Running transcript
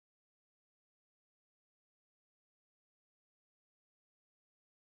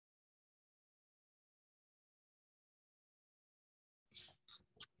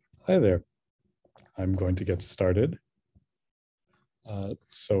Hi there. I'm going to get started.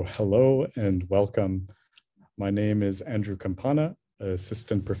 So hello and welcome. My name is Andrew Campana,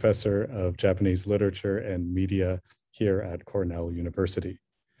 Assistant Professor of Japanese Literature and Media here at Cornell University.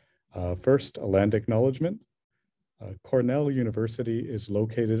 First, a land acknowledgement. Cornell University is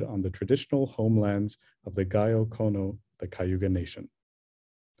located on the traditional homelands of the Gayo Kono, the Cayuga Nation.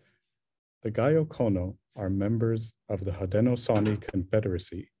 The Gayo Kono are members of the Haudenosaunee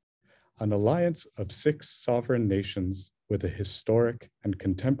Confederacy, an alliance of 6 sovereign nations with a historic and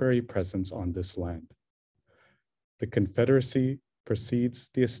contemporary presence on this land. The Confederacy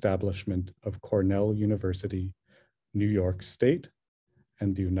precedes the establishment of Cornell University, New York State,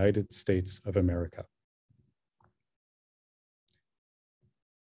 and the United States of America.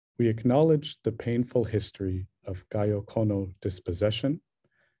 We acknowledge the painful history of Gayo Kono dispossession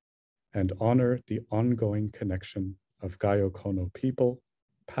and honor the ongoing connection of Gayo Kono people,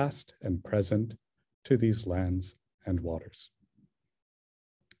 past and present, to these lands and waters.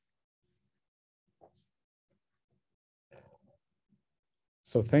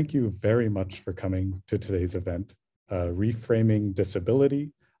 So thank you very much for coming to today's event, Reframing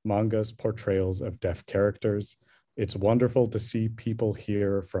Disability, Manga's Portrayals of Deaf Characters. It's wonderful to see people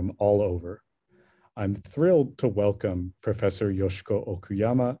here from all over. I'm thrilled to welcome Professor Yoshiko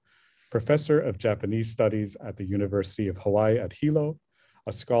Okuyama, Professor of Japanese Studies at the University of Hawaii at Hilo,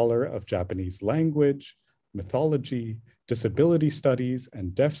 a scholar of Japanese language, mythology, disability studies,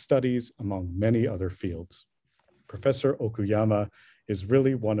 and deaf studies, among many other fields. Professor Okuyama is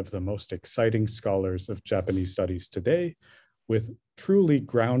really one of the most exciting scholars of Japanese studies today, with truly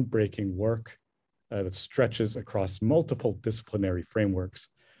groundbreaking work that stretches across multiple disciplinary frameworks.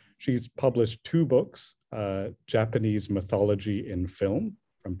 She's published 2 books, Japanese Mythology in Film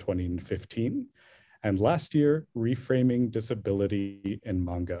from 2015, and last year, Reframing Disability in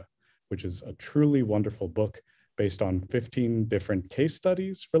Manga, which is a truly wonderful book based on 15 different case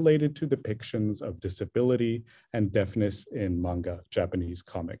studies related to depictions of disability and deafness in manga, Japanese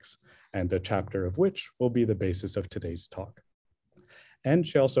comics, and a chapter of which will be the basis of today's talk. And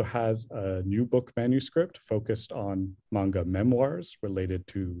she also has a new book manuscript focused on manga memoirs related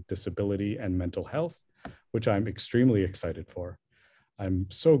to disability and mental health, which I'm extremely excited for. I'm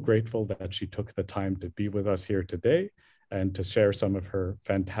so grateful that she took the time to be with us here today and to share some of her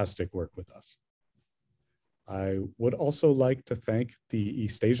fantastic work with us. I would also like to thank the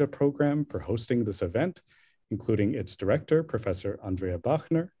East Asia program for hosting this event, including its director, Professor Andrea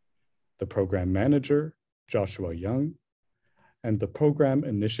Bachner, the program manager, Joshua Young, and the program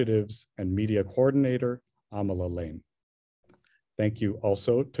initiatives and media coordinator, Amala Lane. Thank you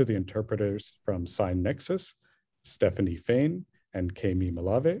also to the interpreters from Sign Nexus, Stephanie Fain, and Kami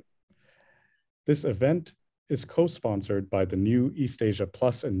Malave. This event is co-sponsored by the new East Asia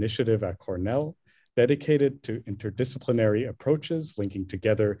Plus initiative at Cornell, dedicated to interdisciplinary approaches linking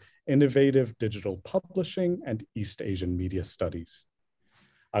together innovative digital publishing and East Asian media studies.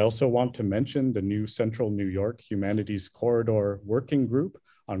 I also want to mention the new Central New York Humanities Corridor Working Group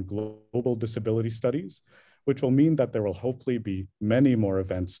on Global Disability Studies, which will mean that there will hopefully be many more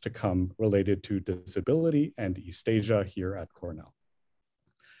events to come related to disability and East Asia here at Cornell.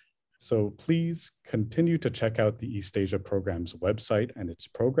 So please continue to check out the East Asia program's website and its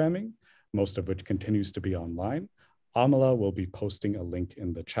programming, most of which continues to be online. Amala will be posting a link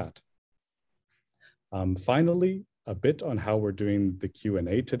in the chat. Finally, a bit on how we're doing the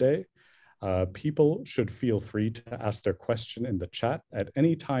Q&A today. People should feel free to ask their question in the chat at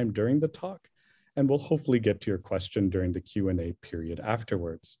any time during the talk, and we'll hopefully get to your question during the Q&A period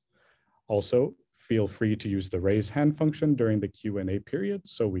afterwards. Also, feel free to use the raise hand function during the Q&A period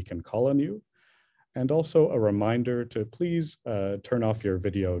so we can call on you. And also a reminder to please turn off your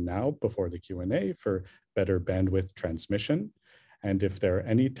video now before the Q&A for better bandwidth transmission. And if there are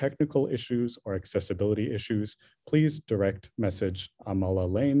any technical issues or accessibility issues, please direct message Amala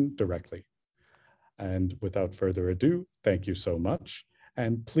Lane directly. And without further ado, thank you so much.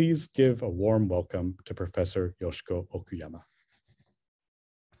 And please give a warm welcome to Professor Yoshiko Okuyama.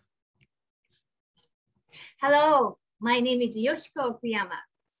 Hello, my name is Yoshiko Okuyama.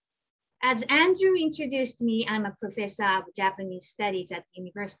 As Andrew introduced me, I'm a professor of Japanese studies at the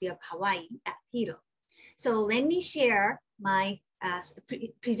University of Hawaii at Hilo. So let me share my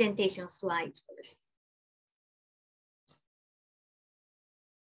presentation slides first.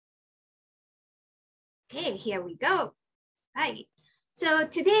 Okay, here we go. Right. So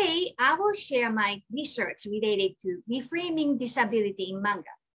today I will share my research related to reframing disability in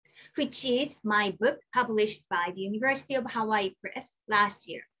manga, which is my book published by the University of Hawaii Press last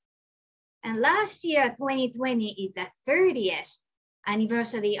year. And last year, 2020, is the 30th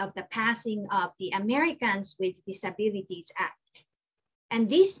anniversary of the passing of the Americans with Disabilities Act. And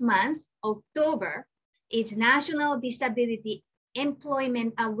this month, October, is National Disability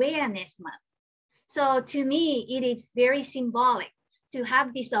Employment Awareness Month. So to me, it is very symbolic to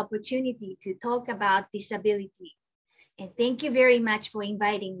have this opportunity to talk about disability. And thank you very much for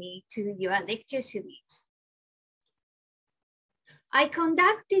inviting me to your lecture series. I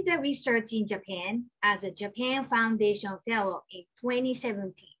conducted the research in Japan as a Japan Foundation Fellow in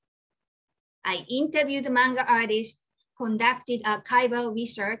 2017. I interviewed manga artists, conducted archival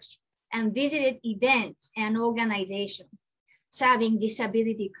research, and visited events and organizations serving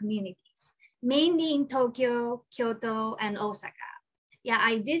disability communities, mainly in Tokyo, Kyoto, and Osaka. Yeah,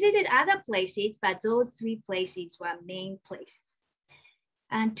 I visited other places, but those 3 places were main places.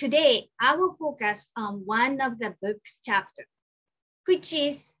 And today, I will focus on one of the book's chapters, which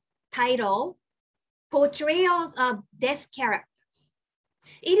is titled Portrayals of Deaf Characters.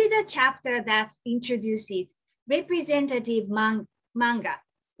 It is a chapter that introduces representative manga,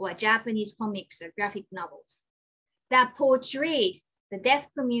 or Japanese comics or graphic novels, that portrayed the deaf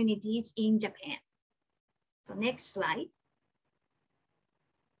communities in Japan. So next slide.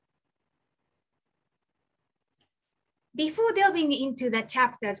 Before delving into the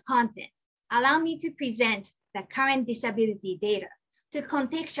chapter's content, allow me to present the current disability data to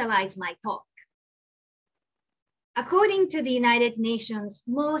contextualize my talk. According to the United Nations'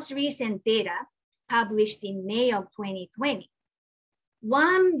 most recent data published in May of 2020,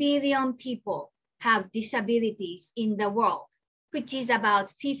 1 billion people have disabilities in the world, which is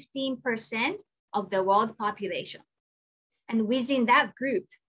about 15% of the world population. And within that group,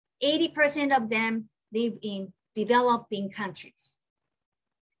 80% of them live in developing countries.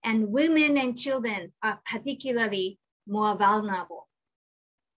 And women and children are particularly more vulnerable.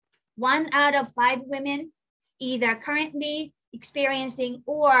 1 out of 5 women either currently experiencing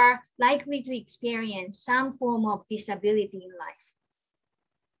or likely to experience some form of disability in life.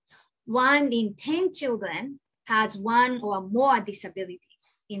 1 in 10 children has 1 or more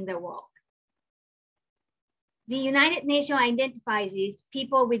disabilities in the world. The United Nations identifies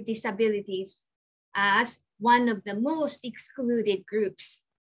people with disabilities as one of the most excluded groups.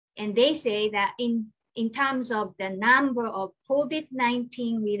 And they say that in terms of the number of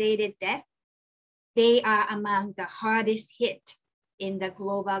COVID-19 related deaths, they are among the hardest hit in the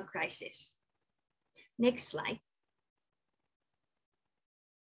global crisis. Next slide.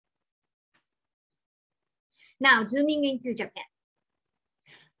 Now, zooming into Japan.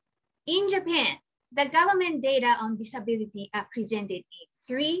 In Japan, the government data on disability are presented in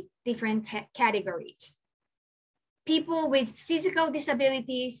 3 different categories. People with physical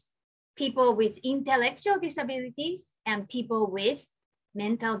disabilities, people with intellectual disabilities, and people with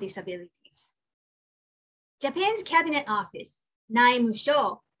mental disabilities. Japan's Cabinet Office,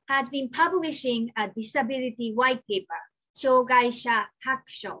 Naimusho, has been publishing a disability white paper, Shougaisha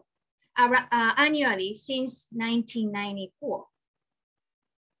Hakusho, annually since 1994.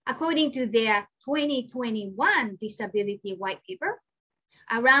 According to their 2021 disability white paper,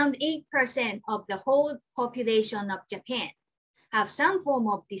 around 8% of the whole population of Japan have some form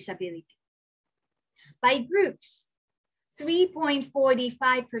of disability. By groups,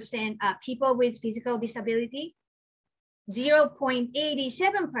 3.45% are people with physical disability,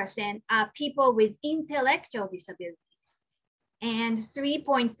 0.87% are people with intellectual disabilities, and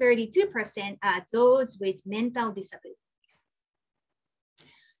 3.32% are those with mental disabilities.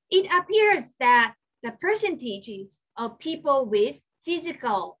 It appears that the percentages of people with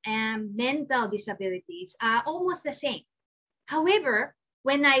physical and mental disabilities are almost the same. However,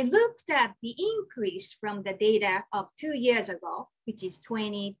 when I looked at the increase from the data of 2 years ago, which is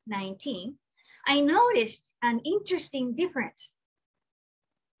 2019, I noticed an interesting difference.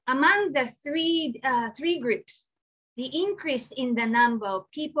 Among the three groups, the increase in the number of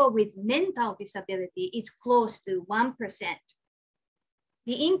people with mental disability is close to 1%.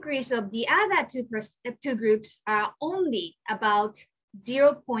 The increase of the other two groups are only about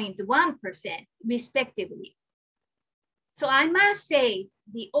 0.1% respectively. So I must say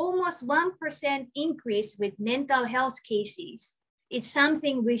the almost 1% increase with mental health cases is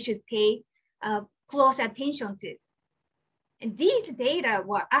something we should pay close attention to. And these data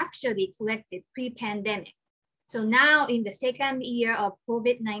were actually collected pre-pandemic. So now in the 2nd year of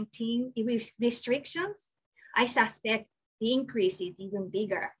COVID-19 restrictions, I suspect the increase is even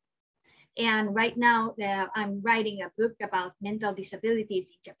bigger. And right now I'm writing a book about mental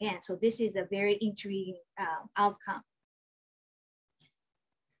disabilities in Japan. So this is a very intriguing outcome.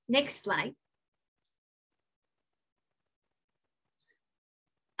 Next slide.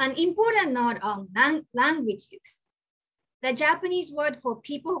 An important note on language use. The Japanese word for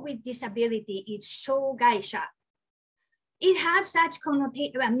people with disability is shougaisha. It has such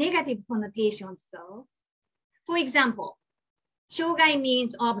negative connotations though. For example, shougai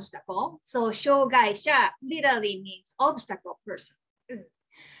means obstacle, so shougaisha literally means obstacle person.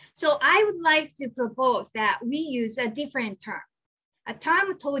 So I would like to propose that we use a different term, a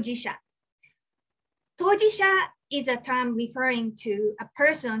term tojisha. Tojisha is a term referring to a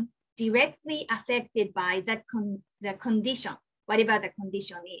person directly affected by the condition, whatever the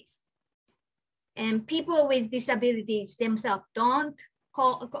condition is. And people with disabilities themselves don't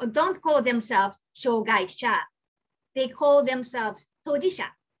call themselves shougaisha. They call themselves tojisha.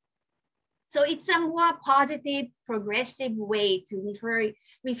 So it's a more positive, progressive way to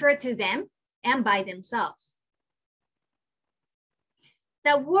refer to them and by themselves.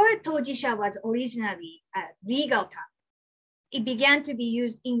 The word tojisha was originally a legal term. It began to be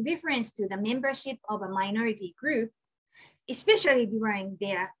used in reference to the membership of a minority group, especially during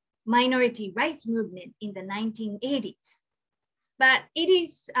their minority rights movement in the 1980s. But it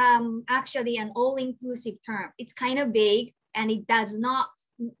is actually an all-inclusive term. It's kind of vague, and it does not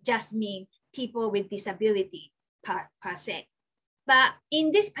just mean people with disability per se. But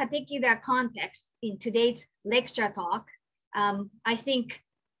in this particular context, in today's lecture talk, I think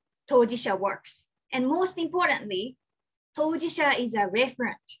tojisha works. And most importantly, tojisha is a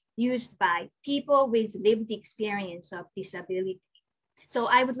reference used by people with lived experience of disability. So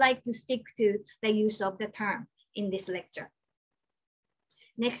I would like to stick to the use of the term in this lecture.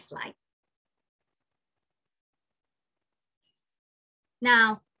 Next slide.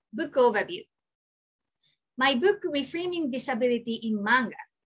 Now, book overview. My book, Reframing Disability in Manga,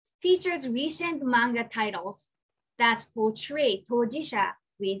 features recent manga titles that portray tojisha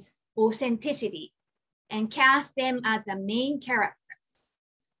with authenticity and cast them as the main characters,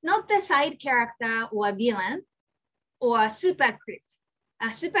 not the side character or villain or supercrip. A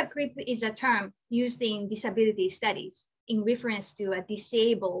supercrip is a term used in disability studies in reference to a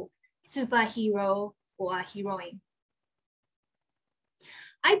disabled superhero or heroine.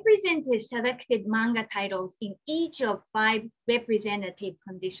 I presented selected manga titles in each of 5 representative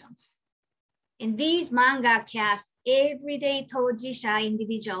conditions. And these manga cast everyday tojisha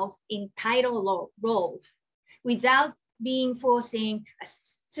individuals in title roles without being forcing a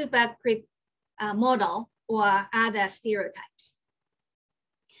supercrip model or other stereotypes.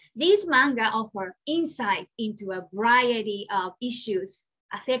 These manga offer insight into a variety of issues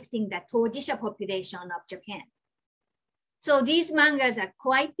affecting the tojisha population of Japan. So these mangas are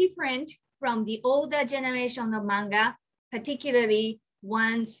quite different from the older generation of manga, particularly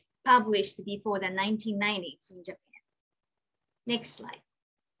ones published before the 1990s in Japan. Next slide.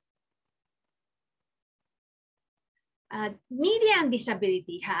 Media and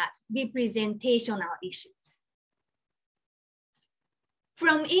disability has representational issues.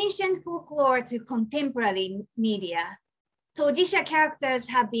 From ancient folklore to contemporary media, tojisha characters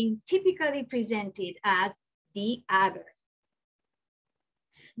have been typically presented as the other.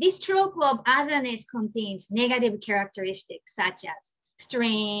 This trope of otherness contains negative characteristics such as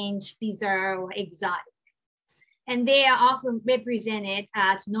strange, bizarre, or exotic. And they are often represented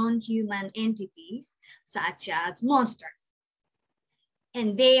as non-human entities such as monsters.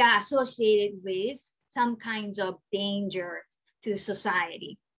 And they are associated with some kinds of danger to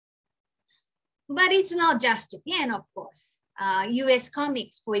society. But it's not just Japan, of course. US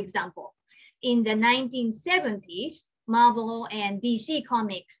comics, for example, in the 1970s, Marvel and DC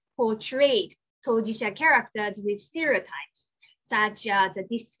comics portrayed tojisha characters with stereotypes, such as a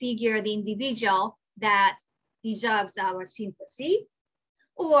disfigured individual that deserves our sympathy,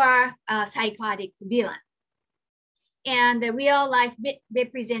 or a psychotic villain. And the real-life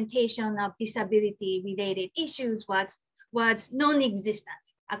representation of disability-related issues was non-existent,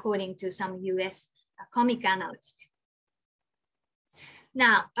 according to some US comic analysts.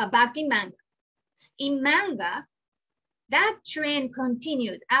 Now, back in manga. In manga, that trend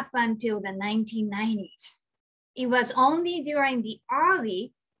continued up until the 1990s. It was only during the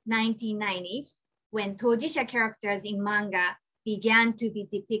early 1990s when tojisha characters in manga began to be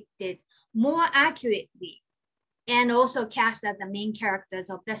depicted more accurately and also cast as the main characters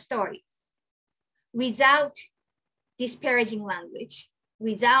of the stories, without disparaging language,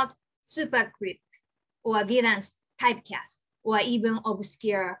 without supercrip or villains typecast, or even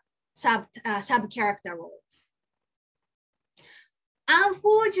obscure sub-character roles.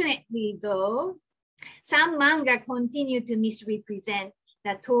 Unfortunately, though, some manga continue to misrepresent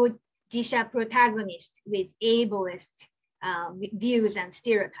the tojisha protagonist with ableist views and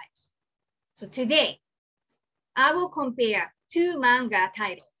stereotypes. So today, I will compare 2 manga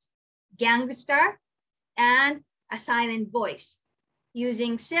titles, Gangster and a silent voice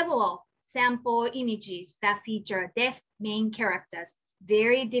using several sample images that feature deaf main characters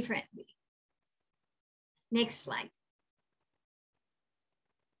very differently. Next slide.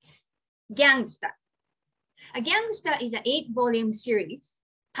 Gangster. A Gangster is an 8-volume series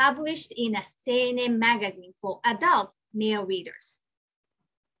published in a seinen magazine for adult male readers.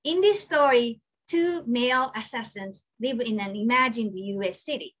 In this story, 2 male assassins live in an imagined US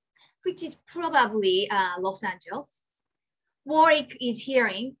city, which is probably Los Angeles. Warwick is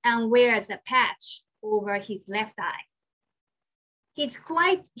hearing and wears a patch over his left eye.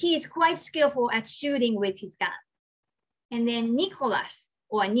 He is quite skillful at shooting with his gun. And then Nicholas,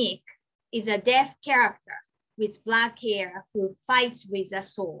 or Nick, is a deaf character with black hair who fights with a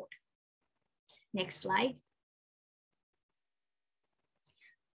sword. Next slide.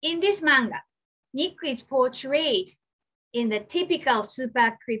 In this manga, Nick is portrayed in the typical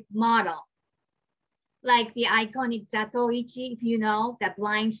superscript model, like the iconic Zatoichi, if you know, the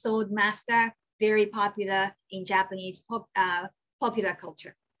blind sword master, very popular in Japanese popular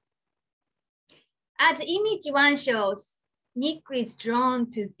culture. As image 1 shows, Nick is drawn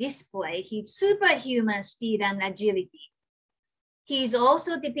to display his superhuman speed and agility. He is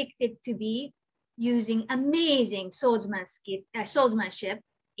also depicted to be using amazing swordsmanship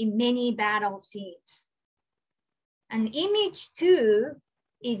in many battle scenes. And image 2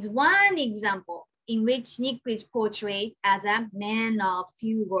 is one example in which Nick is portrayed as a man of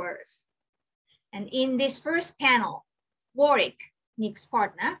few words. And in this first panel, Warwick, Nick's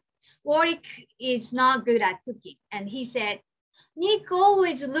partner, Warwick is not good at cooking. And he said, Nick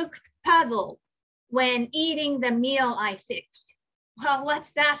always looked puzzled when eating the meal I fixed. Well,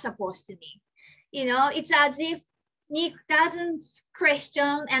 what's that supposed to mean? You know, it's as if Nick doesn't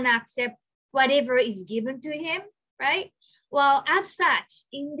question and accept whatever is given to him, right? Well, as such,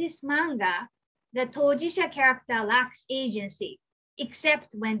 in this manga, the Tojisha character lacks agency, except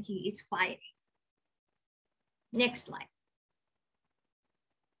when he is fighting. Next slide.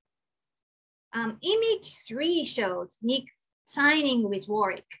 Image 3 shows Nick signing with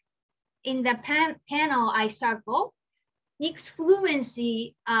Warwick. In the panel I circle, Nick's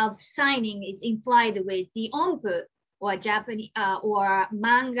fluency of signing is implied with the onpu, or Japanese or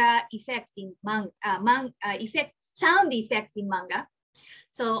manga effect in sound effect in manga.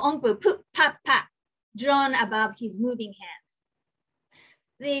 So onpu, pu, pa, pa, drawn above his moving hand.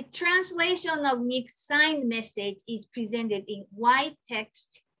 The translation of Nick's signed message is presented in white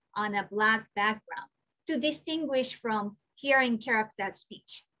text on a black background to distinguish from hearing character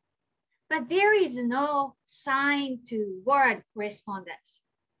speech. But there is no sign to word correspondence.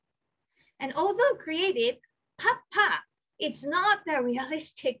 And although creative, pa-pa, it's not the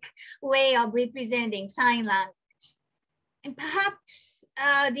realistic way of representing sign language. And perhaps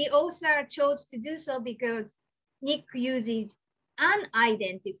the author chose to do so because Nick uses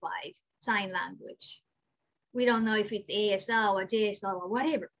unidentified sign language. We don't know if it's ASL or JSL or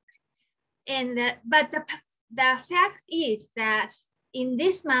whatever. And but the fact is that in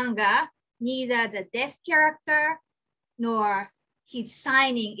this manga, neither the deaf character nor his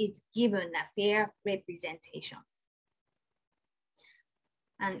signing is given a fair representation.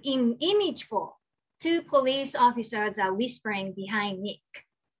 And in image 4, 2 police officers are whispering behind Nick,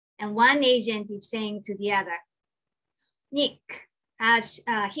 and one agent is saying to the other, Nick has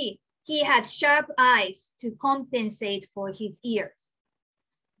he has sharp eyes to compensate for his ears.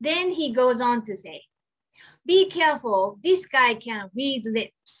 Then he goes on to say, be careful, this guy can read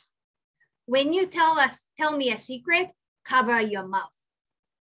lips. When you tell me a secret, cover your mouth.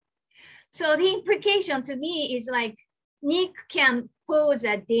 So the implication to me is like Nick can pose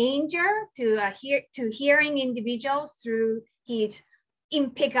a danger to hearing individuals through his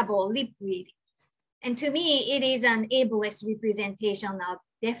impeccable lip reading. And to me, it is an ableist representation of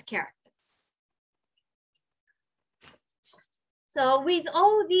deaf characters. So with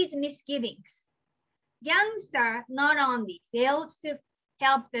all these misgivings, Gangster not only fails to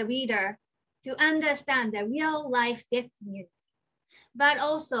help the reader to understand the real life deaf community, but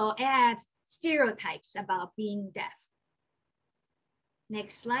also adds stereotypes about being deaf.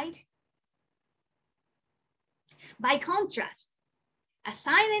 Next slide. By contrast, A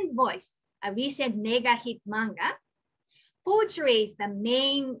Silent Voice, a recent mega hit manga, portrays the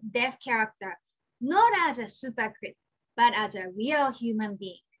main deaf character not as a superscript, but as a real human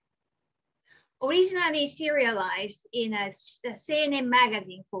being. Originally serialized in a seinen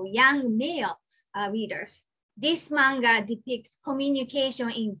magazine for young male readers, this manga depicts communication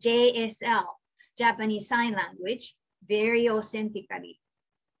in JSL, Japanese Sign Language, very authentically.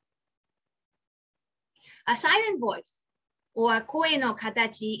 A Silent Voice, or Koe no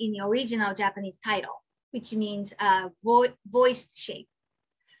Katachi in the original Japanese title, which means voiced shape.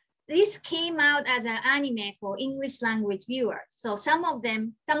 This came out as an anime for English language viewers. So some of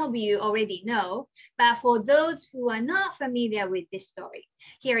you already know, but for those who are not familiar with this story,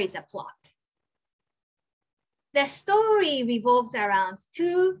 here is a plot. The story revolves around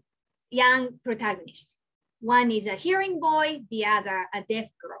two young protagonists. One is a hearing boy, the other a deaf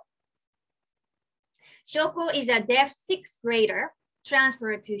girl. Shoko is a deaf sixth grader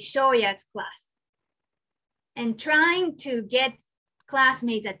transferred to Shoya's class. And trying to get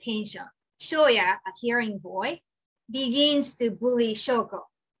classmates' attention, Shoya, a hearing boy, begins to bully Shoko.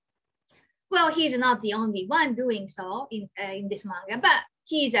 Well, he's not the only one doing so in this manga, but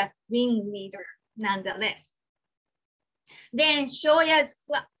he's a ringleader nonetheless. Then Shoya's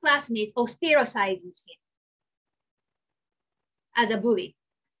classmates ostracizes him as a bully.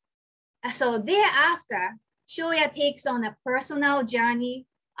 So thereafter, Shoya takes on a personal journey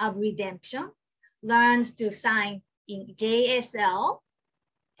of redemption, learns to sign in JSL,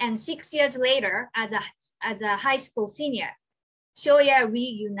 and 6 years later, as a high school senior, Shoya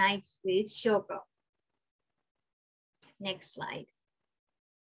reunites with Shoko. Next slide.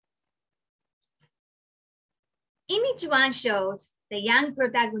 Image 1 shows the young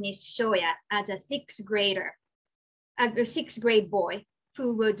protagonist Shoya as a sixth grade boy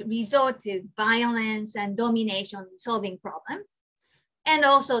who would resort to violence and domination solving problems, and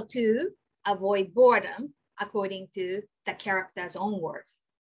also to avoid boredom, according to the character's own words.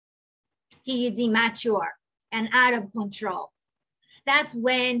 He is immature and out of control. That's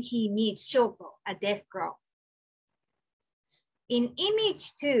when he meets Shoko, a deaf girl. In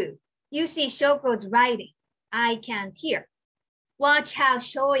image 2, you see Shoko's writing, "I can't hear." Watch how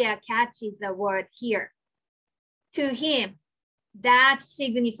Shoya catches the word "hear." To him, that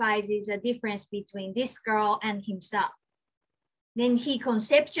signifies a difference between this girl and himself. Then he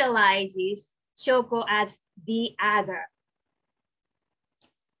conceptualizes Shoko as the other.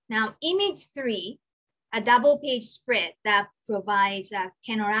 Now, image 3, a double page spread that provides a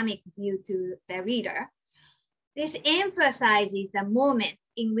panoramic view to the reader. This emphasizes the moment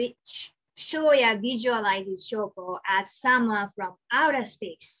in which Shoya visualizes Shoko as someone from outer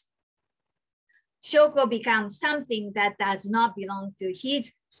space. Shoko becomes something that does not belong to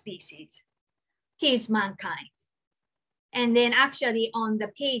his species. He is mankind. And then actually on the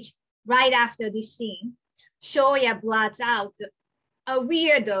page right after this scene, Shoya blots out a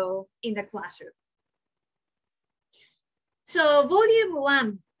weirdo in the classroom. So volume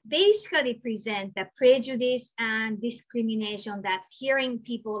 1 basically presents the prejudice and discrimination that hearing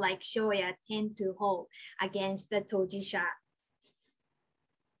people like Shoya tend to hold against the Tojisha.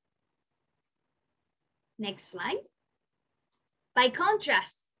 Next slide. By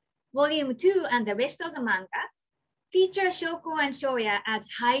contrast, volume 2 and the rest of the manga feature Shoko and Shoya as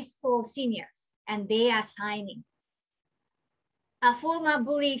high school seniors, and they are signing. A former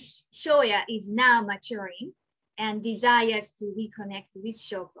bully Shoya is now maturing and desires to reconnect with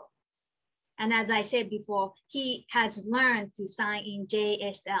Shoko. And as I said before, he has learned to sign in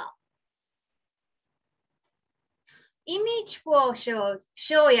JSL. Image 4 shows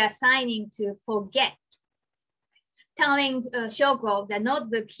Shoya signing to forget, telling Shoko the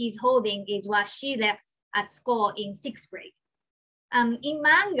notebook he's holding is what she left at school in 6th grade. In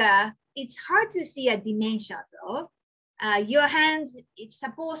manga, it's hard to see a dimension though. Your hands, it's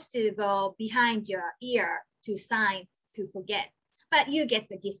supposed to go behind your ear to sign to forget, but you get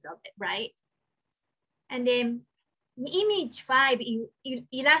the gist of it, right? And then image 5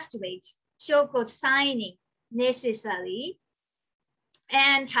 illustrates Shoko signing necessary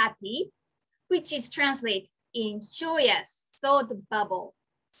and happy, which is translated in Shoya's thought bubble.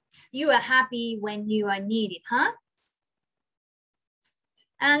 You are happy when you are needed, huh?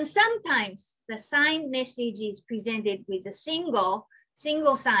 And sometimes the signed message is presented with a single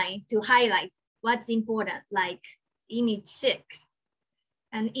sign to highlight what's important, like image 6.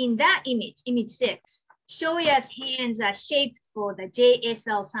 And in that image 6, Shoya's hands are shaped for the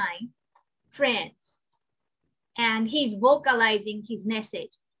JSL sign, friends. And he's vocalizing his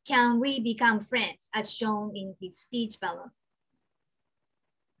message, "Can we become friends?" as shown in his speech balloon.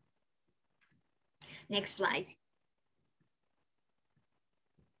 Next slide.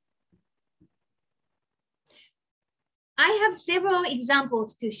 I have several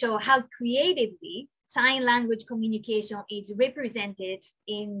examples to show how creatively sign language communication is represented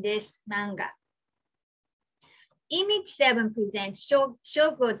in this manga. Image 7 presents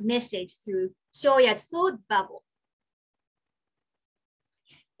Shoko's message through Shoya's thought bubble.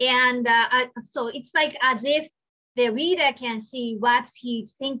 And so it's like as if the reader can see what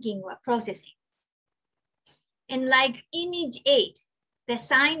he's thinking or processing. And like image 8, the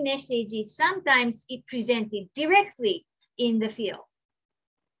sign message is sometimes it presented directly in the field.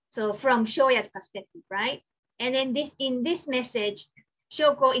 So from Shoya's perspective, right? And then in this message,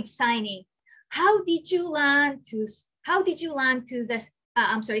 Shoko is signing, how did you learn the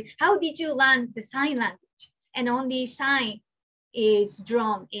sign language? And only sign is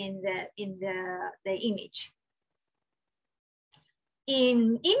drawn in the image.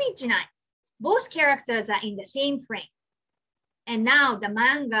 In image 9, both characters are in the same frame. And now the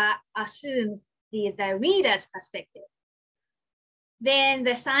manga assumes the reader's perspective. Then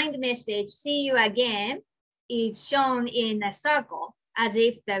the signed message, see you again, is shown in a circle as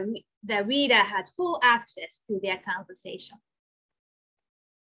if the reader has full access to their conversation.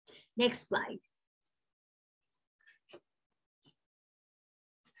 Next slide.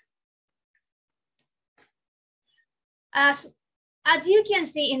 As you can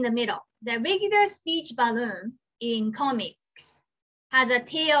see in the middle, the regular speech balloon in comics has a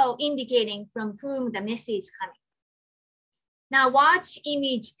tail indicating from whom the message is coming. Now watch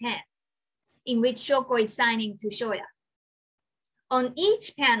image 10, in which Shoko is signing to Shoya. On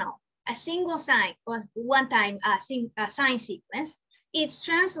each panel, a single sign or one-time sign sequence is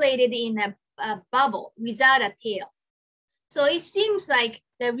translated in a bubble without a tail. So it seems like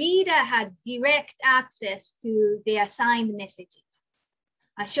the reader has direct access to their signed messages.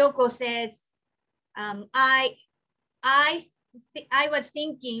 Shoko says, I was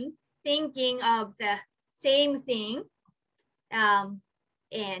thinking of the same thing,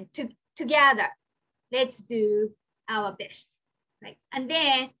 and together, let's do our best. Right? And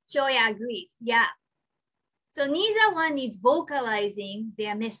then Shoya agrees, yeah. So neither one is vocalizing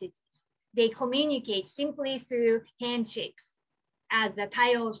their messages. They communicate simply through handshakes, as the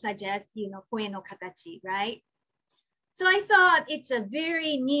title suggests, koe no katachi, right? So I thought it's a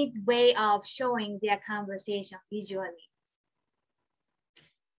very neat way of showing their conversation visually.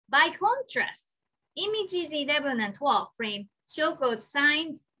 By contrast, images 11 and 12 frame Shoko's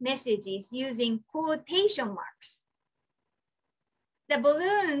signed messages using quotation marks. The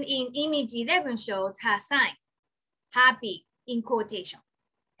balloon in image 11 shows her sign, happy in quotation.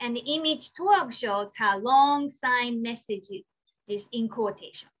 And image 12 shows her long sign messages in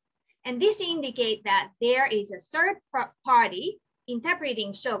quotation. And this indicates that there is a third party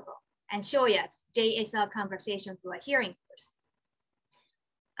interpreting Shoko and Shoya's JSL conversation to a hearing person.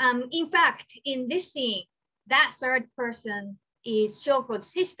 In fact, in this scene, that third person is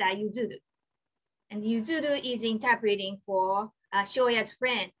Shoko's sister, Yuzuru. And Yuzuru is interpreting for Shoya's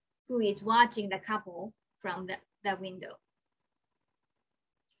friend who is watching the couple from the window.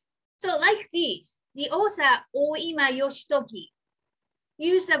 So like this, the author Oima Yoshitoki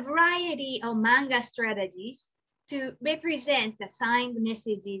used a variety of manga strategies to represent the signed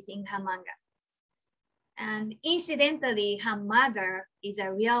messages in her manga. And incidentally, her mother is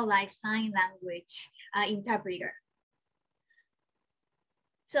a real-life sign language interpreter.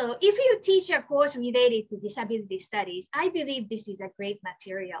 So if you teach a course related to disability studies, I believe this is a great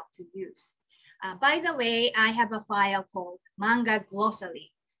material to use. By the way, I have a file called Manga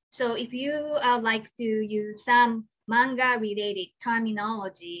Glossary. So if you like to use some manga-related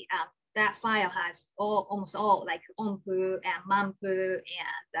terminology, that file has almost all like onpu and manpu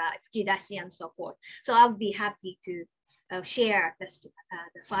and fukidashi and so forth. So I'll be happy to share the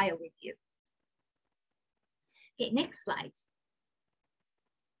file with you. Okay, next slide.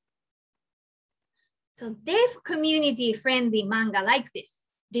 So deaf community-friendly manga like this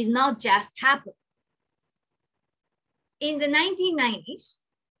did not just happen. In the 1990s,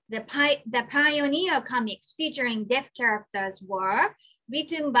 the pioneer comics featuring deaf characters were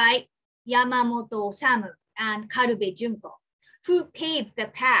written by Yamamoto Osamu and Karube Junko, who paved the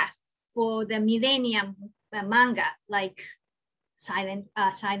path for the millennium manga like Silent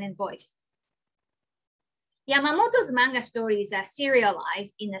Voice. Yamamoto's manga stories are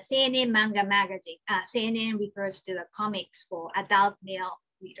serialized in a seinen manga magazine. Seinen refers to the comics for adult male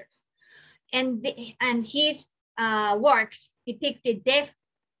readers. And his works depicted deaf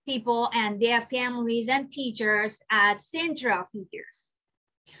people and their families and teachers as central figures.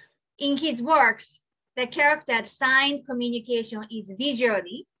 In his works, the character's signed communication is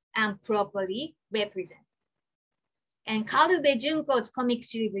visually and properly represented. And Karube Junko's comic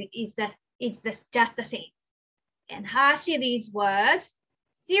series is just the same. And her series was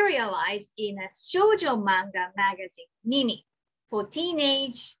serialized in a shoujo manga magazine, Mimi, for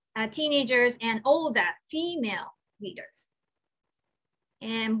teenagers and older female readers.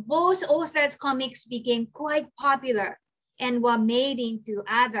 And both authors' comics became quite popular and were made into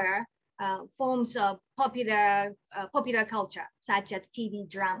other forms of popular culture, such as TV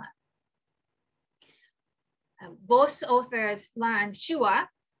drama. Both authors learned Shua,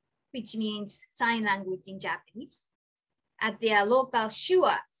 which means sign language in Japanese, at their local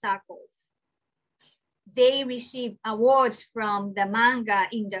Shua circles. They received awards from the manga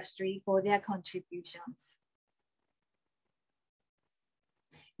industry for their contributions.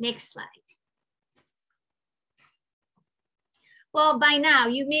 Next slide. Well, by now,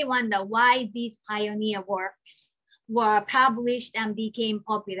 you may wonder why these pioneer works were published and became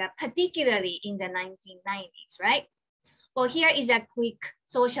popular, particularly in the 1990s, right? Well, here is a quick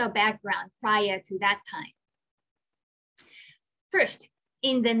social background prior to that time. First,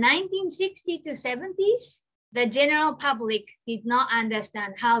 in the 1960s to 70s, the general public did not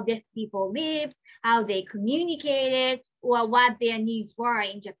understand how deaf people lived, how they communicated, or what their needs were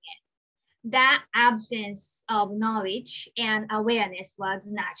in Japan. That absence of knowledge and awareness was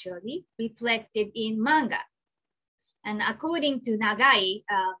naturally reflected in manga. And according to Nagai,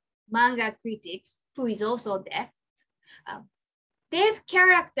 manga critics, who is also deaf, deaf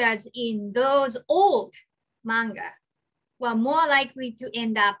characters in those old manga were more likely to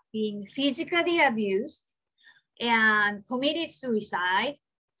end up being physically abused and committed suicide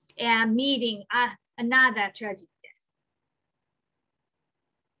and meeting another tragic death.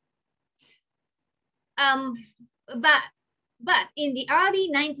 But in the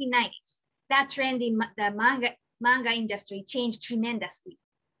early 1990s, that trend in the manga industry changed tremendously.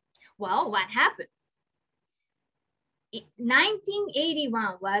 Well, what happened?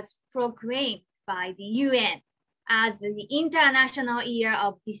 1981 was proclaimed by the UN as the International Year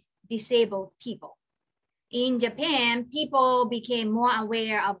of Disabled People. In Japan, people became more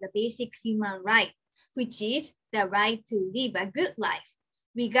aware of the basic human right, which is the right to live a good life,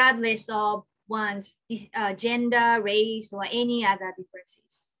 regardless of one's gender, race, or any other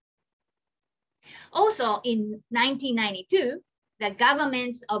differences. Also, in 1992, the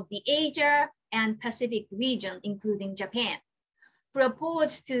governments of the Asia and Pacific region, including Japan,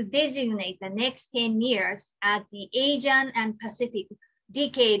 proposed to designate the next 10 years as the Asian and Pacific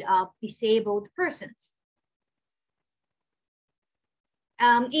Decade of Disabled Persons.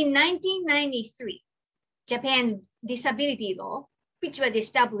 In 1993, Japan's disability law, which was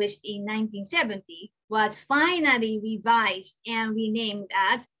established in 1970, was finally revised and renamed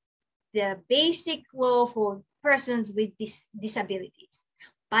as the Basic Law for Persons with Disabilities.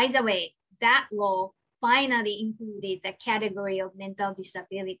 By the way, that law finally included the category of mental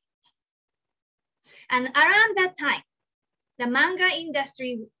disability. And around that time, the manga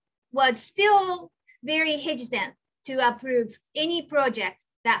industry was still very hesitant to approve any project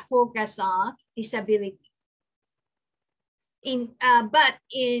that focused on disability. But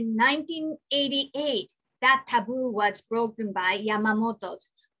in 1988, that taboo was broken by Yamamoto's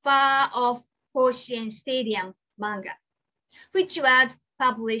Far Off Hoshien Stadium manga, which was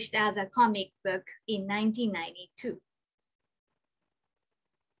published as a comic book in 1992.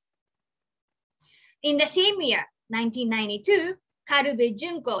 In the same year, 1992, Karube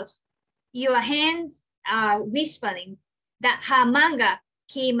Junko's Your Hands Are Whispering, that her manga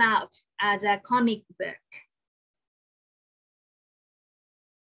came out as a comic book.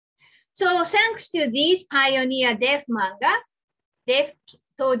 So thanks to these pioneer deaf manga, deaf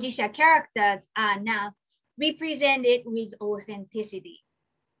Tojisha characters are now represented with authenticity.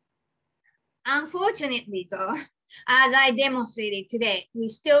 Unfortunately though, as I demonstrated today, we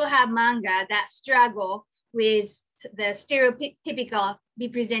still have manga that struggle with the stereotypical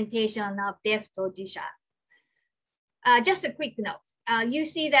representation of deaf Tojisha. Just a quick note, you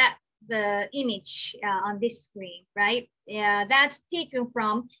see that the image on this screen, right? That's taken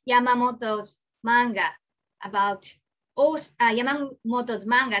from Yamamoto's manga about Yamamoto's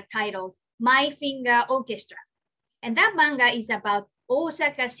manga titled My Finger Orchestra. And that manga is about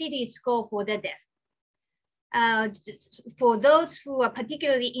Osaka City School for the Deaf. For those who are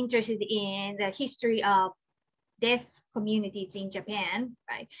particularly interested in the history of deaf communities in Japan,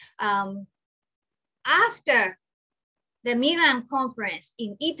 right? After the Milan Conference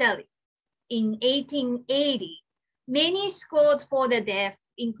in Italy in 1880, many schools for the deaf,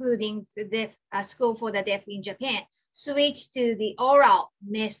 including the deaf, School for the Deaf in Japan, switched to the oral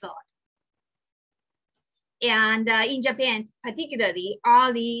method. And in Japan, particularly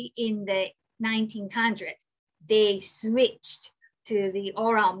early in the 1900s, they switched to the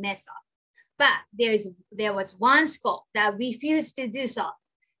oral method. But there was one school that refused to do so.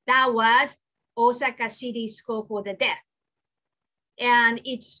 That was Osaka City School for the Deaf. And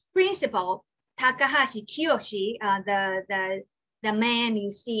its principal, Takahashi Kiyoshi, the man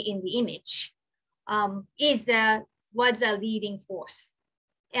you see in the image, was the leading force.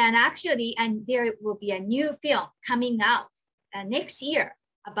 And actually, there will be a new film coming out next year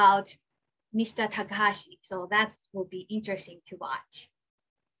about Mr. Takahashi. So that will be interesting to watch.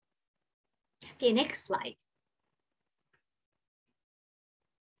 Okay, next slide.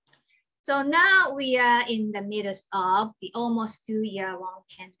 So now we are in the middle of the almost 2-year-long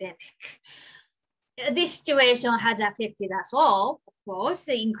pandemic. This situation has affected us all, of course,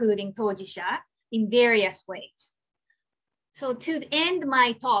 including Tojisha, in various ways. So to end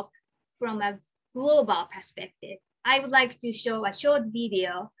my talk from a global perspective, I would like to show a short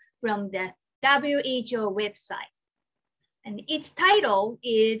video from the WHO website. And its title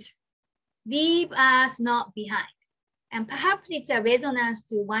is Leave Us Not Behind. And perhaps it's a resonance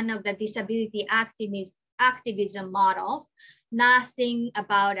to one of the disability activism models, nothing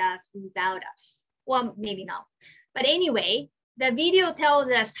about us without us. Well, maybe not. But anyway, the video tells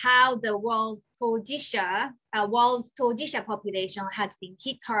us how the world's Tojisha population has been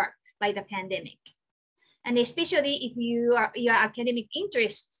hit hard by the pandemic. And especially if your academic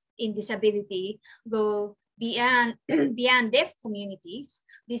interests in disability go beyond deaf communities,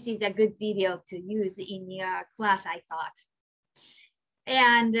 this is a good video to use in your class, I thought.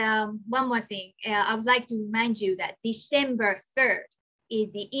 And one more thing, I would like to remind you that December 3rd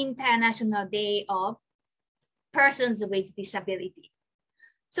is the International Day of Persons with Disability.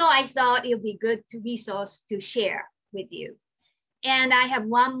 So I thought it would be good resource to share with you. And I have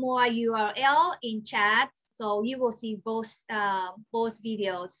one more URL in chat, so you will see both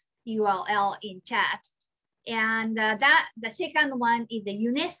videos URL in chat. And the second one is the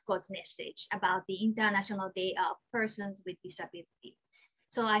UNESCO's message about the International Day of Persons with Disability.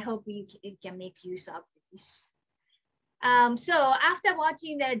 So I hope you can make use of this. So after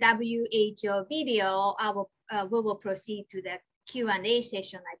watching the WHO video, we will proceed to the Q&A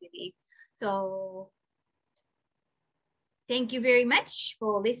session, I believe. So thank you very much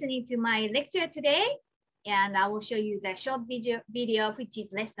for listening to my lecture today. And I will show you the short video, which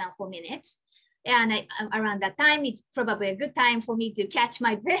is less than 4 minutes. And around that time, it's probably a good time for me to catch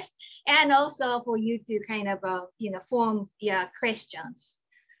my breath and also for you to kind of, form your questions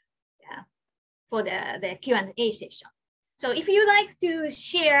for the Q&A session. So if you like to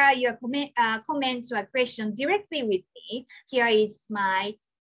share your comments or questions directly with me, here is my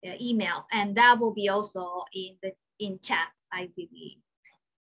email, and that will be also in chat, I believe.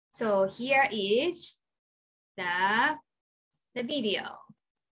 So here is the video.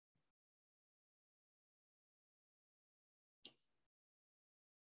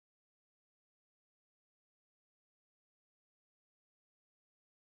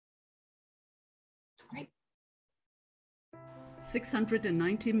 Right.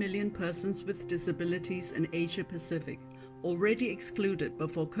 690 million persons with disabilities in Asia Pacific, already excluded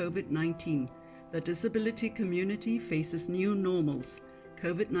before COVID-19. The disability community faces new normals.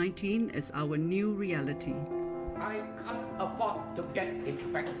 COVID-19 is our new reality. I can't afford to get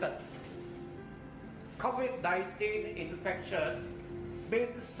infected. COVID-19 infection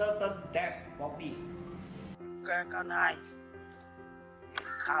means certain death for me.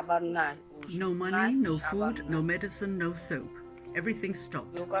 No money, no food, no medicine, no soap. Everything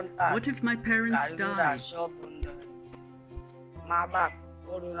stopped. What if my parents die? No flights,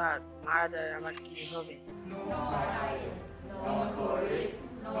 no tourists,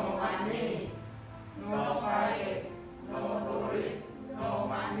 no money. No flights, no tourists, no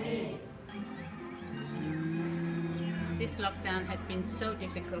money. This lockdown has been so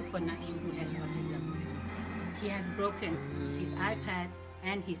difficult for Naeem, who has autism. He has broken his iPad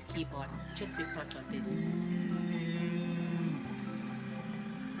and his keyboard just because of this.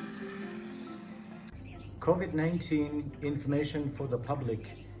 COVID-19 information for the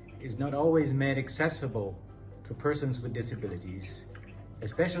public is not always made accessible to persons with disabilities,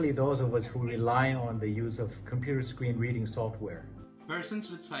 especially those of us who rely on the use of computer screen reading software.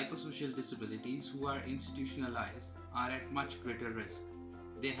 Persons with psychosocial disabilities who are institutionalized are at much greater risk.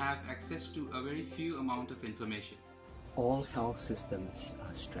 They have access to a very few amount of information. All health systems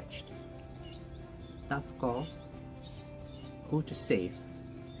are stretched. Tough call, who to save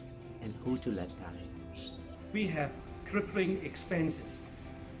and who to let die. We have crippling expenses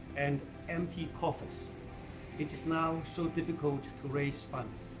and empty coffers. It is now so difficult to raise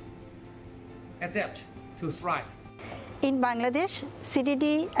funds. Adapt to thrive. In Bangladesh,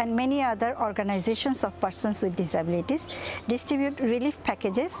 CDD and many other organizations of persons with disabilities distribute relief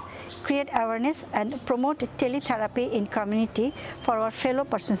packages, create awareness, and promote teletherapy in community for our fellow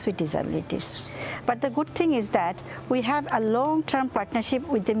persons with disabilities. But the good thing is that we have a long-term partnership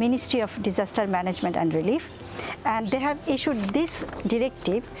with the Ministry of Disaster Management and Relief, and they have issued this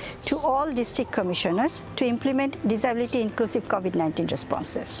directive to all district commissioners to implement disability-inclusive COVID-19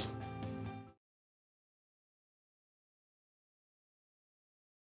 responses.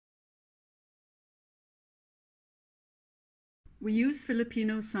 We use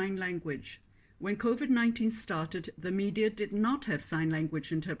Filipino Sign Language. When COVID-19 started, the media did not have sign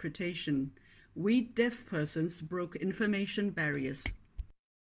language interpretation. We deaf persons broke information barriers.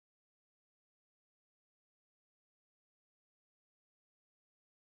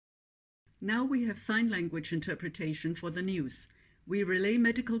 Now we have sign language interpretation for the news. We relay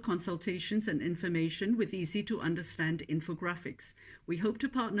medical consultations and information with easy-to-understand infographics. We hope to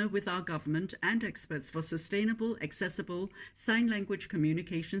partner with our government and experts for sustainable, accessible sign language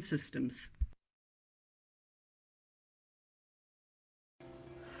communication systems.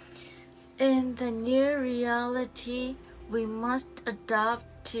 In the new reality, we must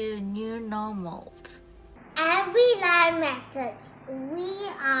adapt to new normals. Every life matters. We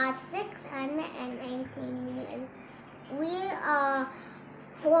are 619 million. We are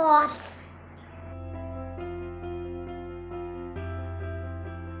fourth.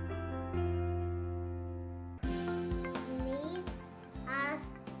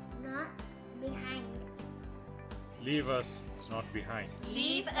 Leave us not behind.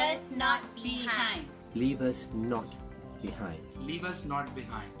 Leave us not behind. Leave us not behind. Leave us not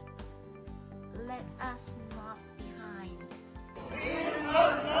behind. Let us not behind. Leave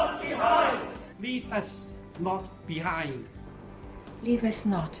us not behind. Leave us not behind. Leave us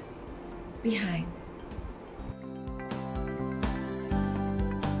not behind.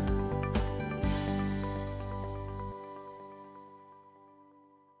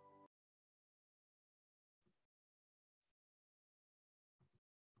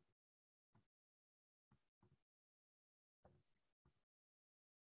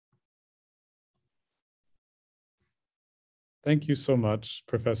 Thank you so much,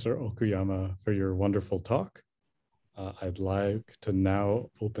 Professor Okuyama, for your wonderful talk. I'd like to now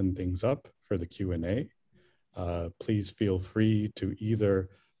open things up for the Q&A. Please feel free to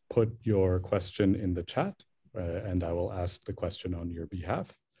either put your question in the chat, and I will ask the question on your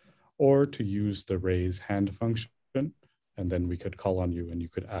behalf, or to use the raise hand function, and then we could call on you and you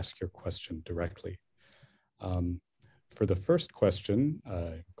could ask your question directly. For the first question,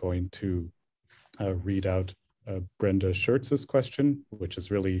 I'm going to read out Brenda Schertz's question, which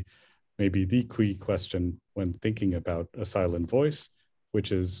is really maybe the key question when thinking about a silent voice,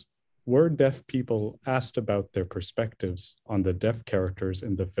 which is, were deaf people asked about their perspectives on the deaf characters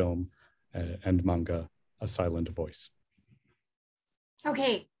in the film and manga, A Silent Voice?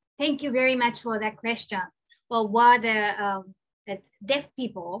 Okay, thank you very much for that question. Well, were the deaf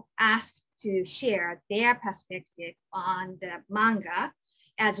people asked to share their perspective on the manga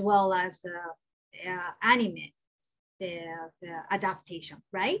as well as the anime, the adaptation,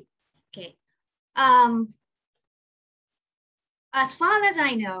 right? Okay. As far as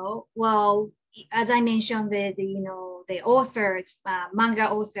I know, well, as I mentioned, the author's manga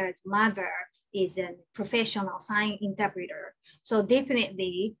author's mother is a professional sign interpreter, so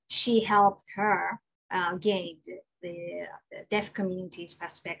definitely she helped her gain the deaf community's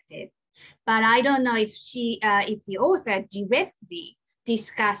perspective. But I don't know if if the author directly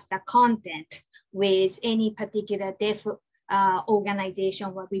discussed the content with any particular deaf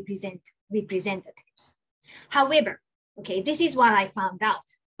organization or representatives. However, okay, this is what I found out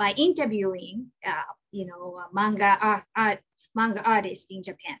by interviewing, manga artists in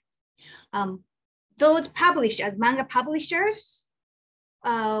Japan. Those publishers, manga publishers,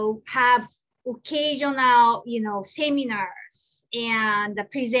 have occasional, seminars and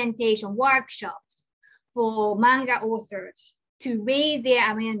presentation workshops for manga authors to raise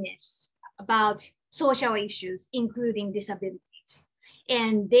their awareness about social issues, including disabilities.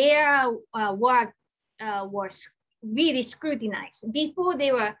 And their work was really scrutinized before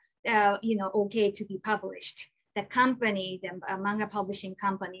they were, okay to be published. The company, the manga publishing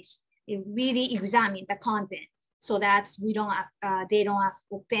companies, really examine the content so that they don't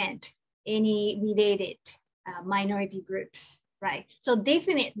offend any related minority groups, right? So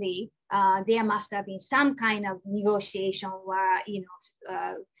definitely there must have been some kind of negotiation where,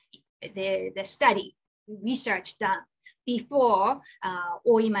 the study, research done before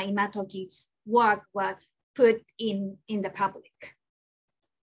Oima Imatoki's work was put in the public.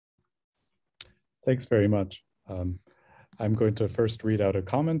 Thanks very much. I'm going to first read out a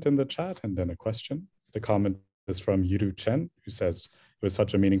comment in the chat and then a question. The comment is from Yuru Chen, who says, it was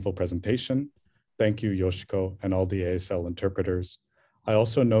such a meaningful presentation. Thank you, Yoshiko, and all the ASL interpreters. I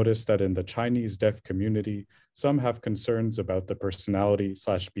also noticed that in the Chinese deaf community, some have concerns about the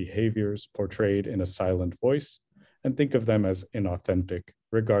personality/behaviors portrayed in a silent voice and think of them as inauthentic,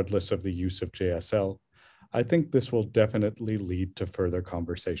 regardless of the use of JSL. I think this will definitely lead to further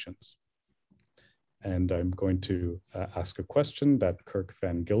conversations. And I'm going to ask a question that Kirk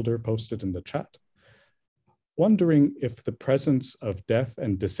Van Gilder posted in the chat. wondering if the presence of deaf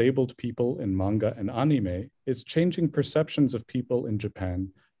and disabled people in manga and anime is changing perceptions of people in Japan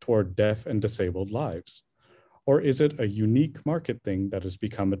toward deaf and disabled lives. Or is it a unique market thing that has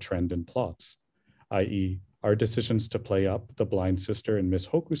become a trend in plots, i.e., our decisions to play up the blind sister in Miss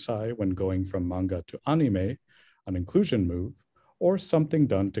Hokusai when going from manga to anime, an inclusion move, or something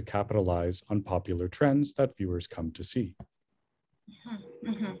done to capitalize on popular trends that viewers come to see?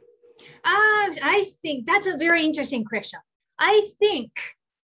 I think that's a very interesting question. I think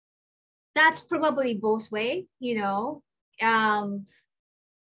that's probably both ways, you know.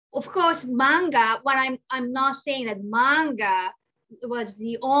 Of course, manga, what I'm not saying that manga was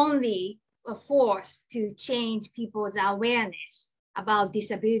the only force to change people's awareness about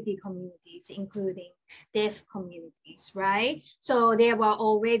disability communities, including deaf communities, right? So there were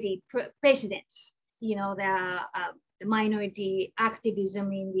already precedents, you know, the minority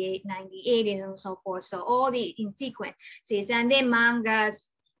activism in the 1980s and so forth. So all the in sequences, and then manga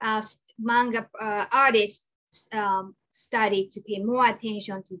artists started to pay more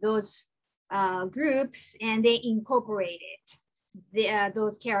attention to those groups, and they incorporated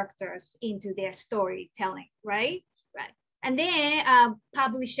those characters into their storytelling, right? Right. And then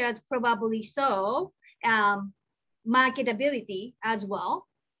publishers probably saw marketability as well.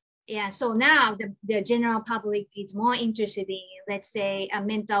 Yeah, so now the general public is more interested in, let's say,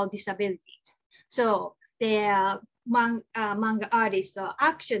 mental disabilities. So the manga artists are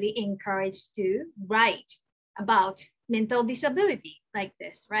actually encouraged to write about mental disability like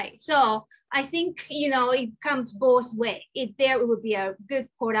this, right? So I think, you know, it comes both ways. There would be a good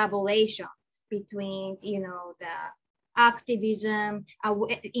collaboration between, you know, the activism,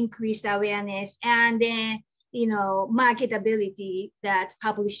 increased awareness, and then, you know, marketability that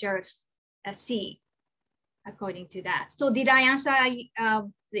publishers see according to that. So did I answer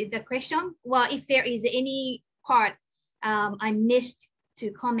the question? Well, if there is any part I missed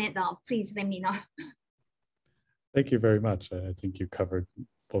to comment on, please let me know. Thank you very much. I think you covered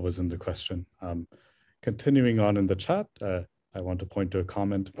what was in the question. Continuing on in the chat, I want to point to a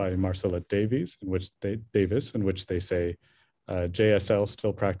comment by Marcella Davis, in which they say, JSL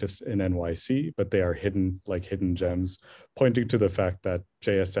still practice in NYC, but they are hidden like hidden gems, pointing to the fact that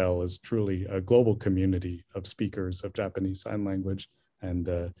JSL is truly a global community of speakers of Japanese Sign Language, and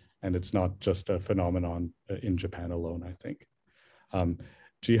it's not just a phenomenon in Japan alone, I think.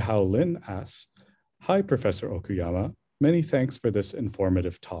 Ji Hao Lin asks, "Hi, Professor Okuyama. Many thanks for this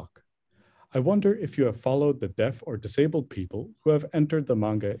informative talk. I wonder if you have followed the deaf or disabled people who have entered the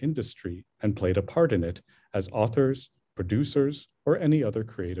manga industry and played a part in it as authors, producers, or any other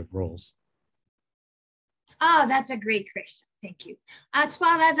creative roles." Oh, that's a great question. Thank you. As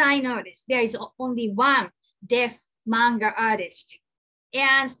far as I noticed, there is only one deaf manga artist,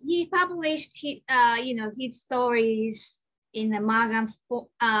 and he published his, you know, his stories in the manga,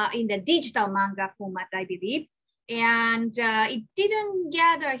 in the digital manga format, I believe, and it didn't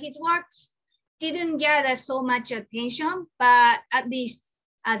gather, his works didn't gather so much attention, but at least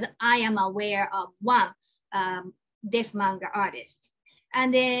as I am aware of one deaf manga artist.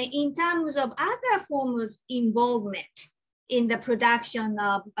 And then in terms of other forms of involvement in the production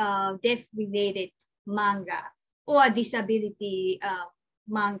of deaf-related manga or disability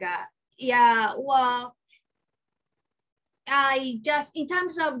manga, yeah, well, in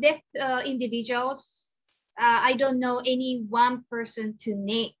terms of deaf individuals, I don't know any one person to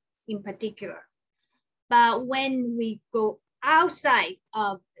name in particular. But when we go outside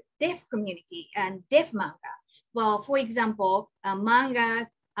of the deaf community and deaf manga, well, for example, a manga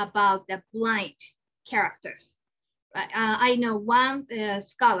about the blind characters. I know one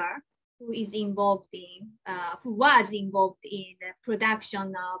scholar who is involved in, who was involved in the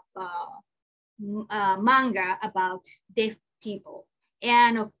production of manga about deaf people,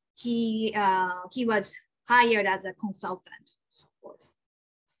 and he was hired as a consultant. So forth.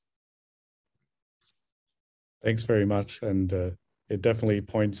 Thanks very much, and it definitely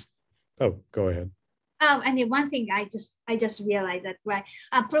points. Oh, go ahead. And then one thing I just realized that, right,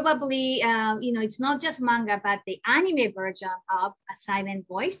 probably you know, it's not just manga, but the anime version of A Silent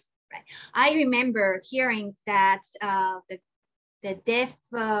Voice, right? I remember hearing that the deaf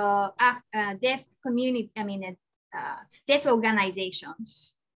deaf community, I mean, deaf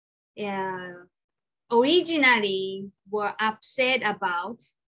organizations originally were upset about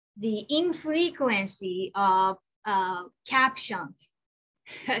the infrequency of captioned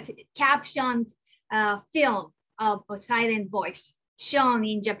film of A Silent Voice shown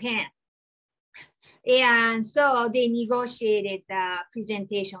in Japan. And so they negotiated the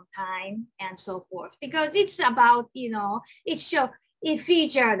presentation time and so forth, because it's about, you know, it it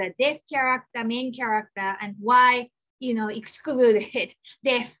featured the deaf character, main character, and why, excluded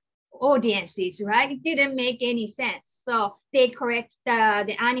deaf audiences, right? It didn't make any sense. So they correct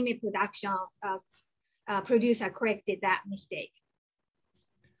the anime production producer corrected that mistake.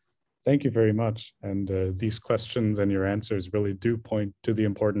 Thank you very much. And these questions and your answers really do point to the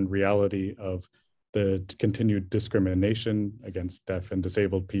important reality of the continued discrimination against deaf and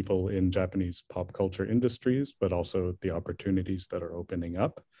disabled people in Japanese pop culture industries, but also the opportunities that are opening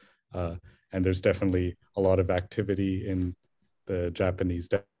up. And there's definitely a lot of activity in the Japanese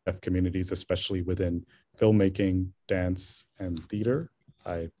deaf communities, especially within filmmaking, dance, and theater.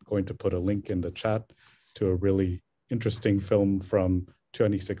 I'm going to put a link in the chat to a really interesting film from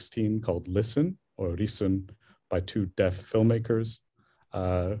 2016 called Listen, or Risun, by two deaf filmmakers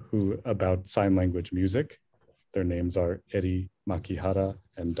who about sign language music. Their names are Eri Makihara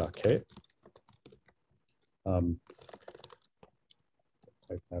and Dake.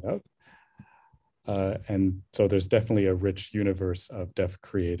 Type that out. And so there's definitely a rich universe of deaf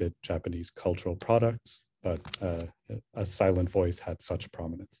created Japanese cultural products, but a silent voice had such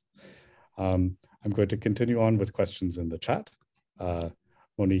prominence. I'm going to continue on with questions in the chat.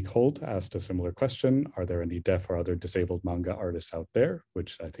 Monique Holt asked a similar question. Are there any deaf or other disabled manga artists out there?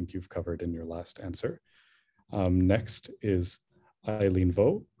 Which I think you've covered in your last answer. Next is Eileen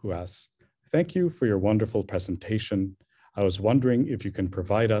Vo, who asks, thank you for your wonderful presentation. I was wondering if you can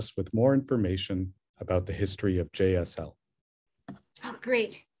provide us with more information about the history of JSL. Oh,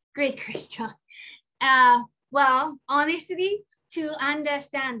 great question. Well, honestly, to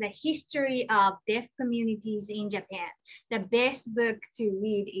understand the history of deaf communities in Japan, the best book to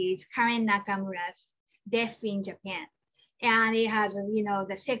read is Karen Nakamura's Deaf in Japan. And it has,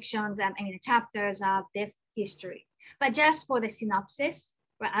 the sections, the chapters of deaf history. But just for the synopsis,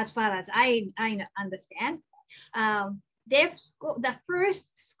 as far as I understand, the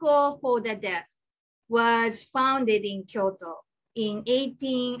first school for the deaf was founded in Kyoto in late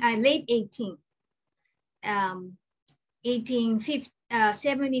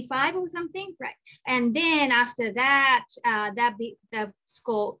 1875 or something, right? And then after that, the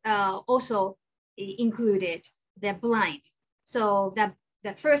school also included the blind. So the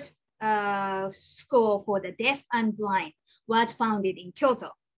first school for the deaf and blind was founded in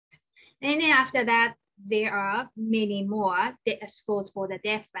Kyoto. And then after that, there are many more schools for the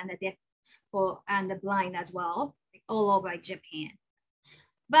deaf and the blind as well, all over Japan.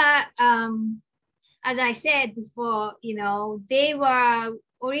 But as I said before, they were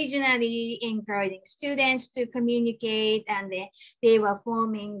originally encouraging students to communicate, and they were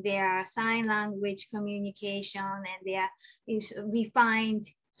forming their sign language communication and their refined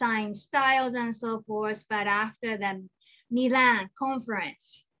sign styles and so forth. But after the Milan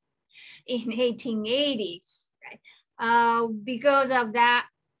conference in 1880s, right, because of that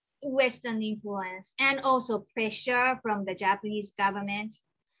Western influence and also pressure from the Japanese government,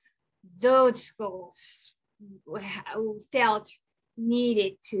 those schools felt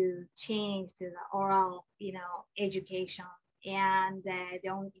needed to change to the oral, education. And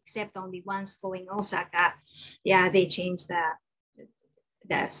except only one school in Osaka, they changed the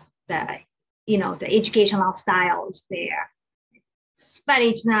educational styles there. But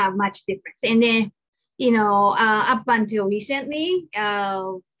it's not much difference. And then, up until recently,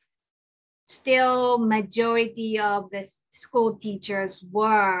 still majority of the school teachers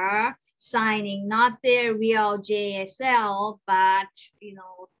were signing not their real JSL, but the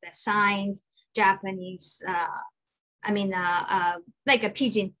signed Japanese, like a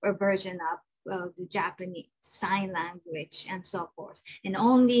pidgin version of the Japanese sign language and so forth. And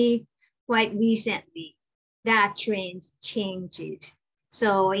only quite recently that trend changed.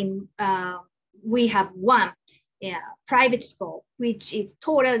 So we have one private school which is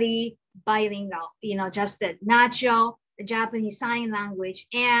totally bilingual, just the natural Japanese sign language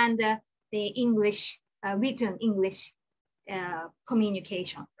and the English, written English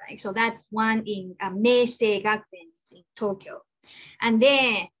communication, right? So that's one in Meisei Gakuen in Tokyo. And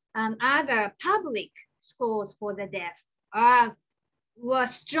then other public schools for the deaf were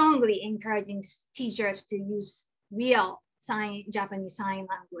strongly encouraging teachers to use real Japanese sign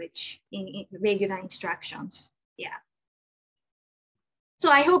language in regular instructions. Yeah. So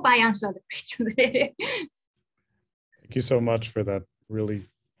I hope I answered the question. Thank you so much for that really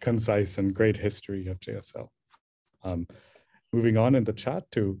concise and great history of JSL. Moving on in the chat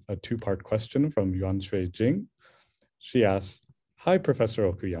to a two-part question from Yuan Shui Jing. She asks, hi,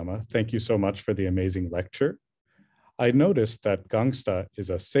 Professor Okuyama. Thank you so much for the amazing lecture. I noticed that Gangsta is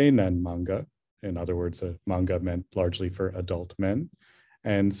a seinen manga, in other words, a manga meant largely for adult men,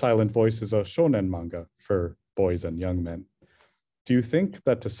 and Silent Voice is a shonen manga for boys and young men. Do you think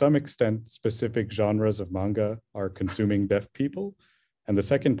that to some extent specific genres of manga are consuming deaf people? And the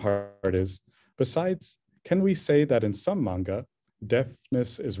second part is, besides, can we say that in some manga,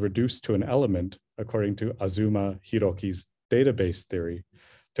 deafness is reduced to an element according to Azuma Hiroki's database theory?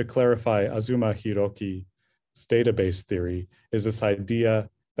 To clarify, Azuma Hiroki's database theory is this idea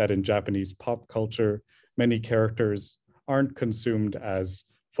that in Japanese pop culture, many characters aren't consumed as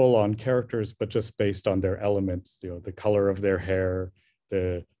full-on characters, but just based on their elements, the color of their hair,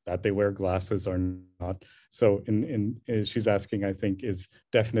 that they wear glasses or not. So she's asking, I think, is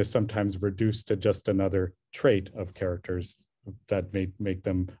deafness sometimes reduced to just another trait of characters that may make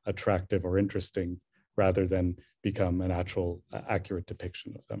them attractive or interesting rather than become an actual accurate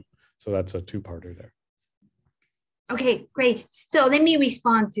depiction of them? So that's a two-parter there. Okay, great. So let me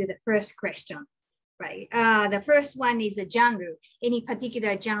respond to the first question. Right. The first one is a genre. Any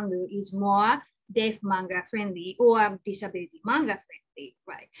particular genre is more deaf manga friendly or disability manga friendly,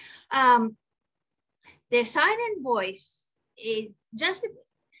 right? The silent voice is just,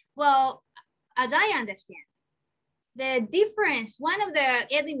 well, as I understand, the difference, one of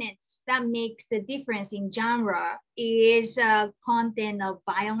the elements that makes the difference in genre is content of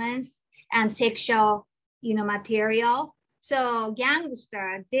violence and sexual, material. So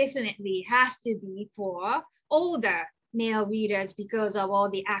gangster definitely has to be for older male readers because of all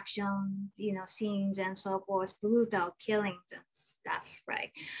the action, scenes and so forth, brutal killings and stuff,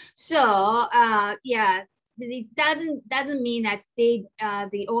 right? So yeah, it doesn't mean that the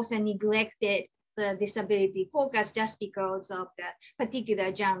author neglected the disability focus just because of the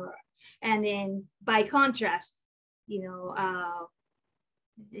particular genre. And then by contrast,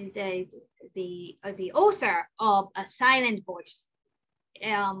 the author of A Silent Voice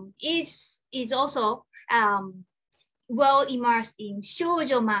is also well immersed in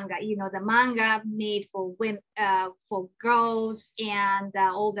shoujo manga, the manga made for women, for girls and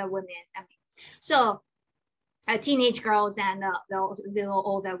older women. So teenage girls and the little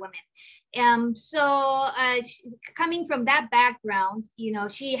older women. So coming from that background,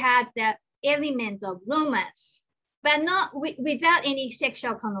 she has that element of romance, but not without any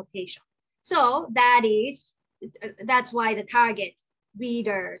sexual connotation. So that's why the target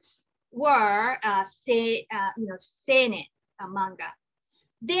readers were seinen manga.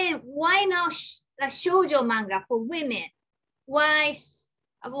 Then why not shoujo manga for women? Why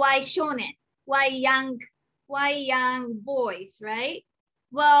shonen? Why young boys, right?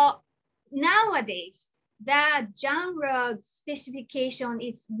 Well, nowadays that genre specification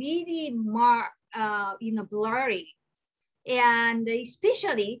is really more blurry, and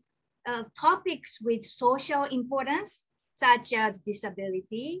especially topics with social importance such as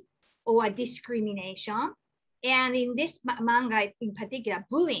disability or discrimination, and in this manga in particular,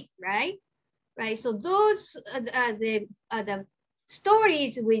 bullying, right? So those the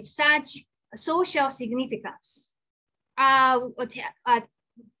stories with such social significance are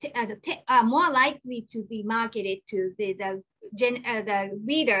more likely to be marketed to the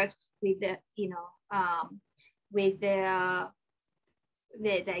readers with the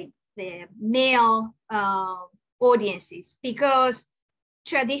male audiences, because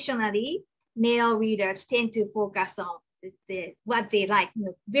traditionally male readers tend to focus on what they like,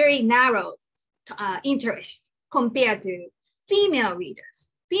 very narrow interest compared to female readers.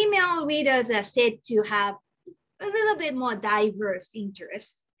 Female readers are said to have a little bit more diverse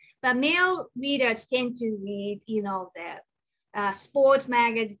interest, but male readers tend to read, the sports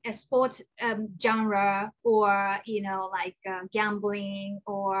magazine, sports genre, or like gambling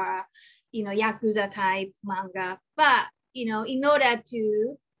or yakuza type manga. But in order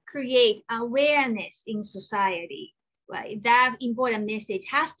to create awareness in society, right, that important message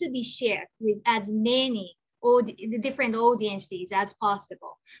has to be shared with as many the different audiences as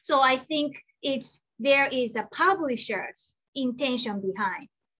possible. So I think there is a publisher's intention behind,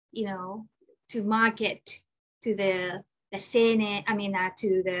 to market to the seinen,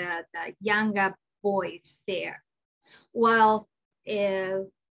 to the younger boys there. Well, with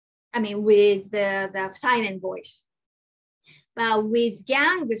the silent voice. But with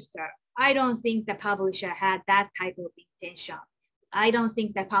gangster, I don't think the publisher had that type of intention. I don't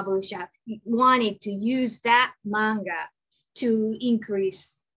think the publisher wanted to use that manga to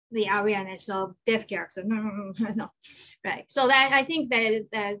increase the awareness of deaf characters. No. Right. So that I think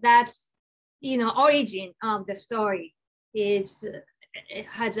that's origin of the story it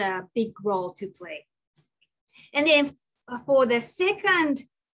has a big role to play. And then for the second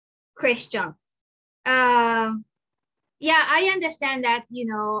question, yeah, I understand that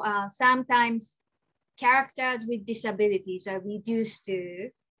sometimes characters with disabilities are reduced to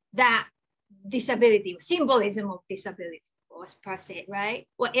that disability, symbolism of disability, course, per se, right?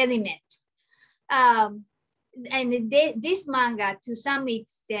 Or element. And this manga, to some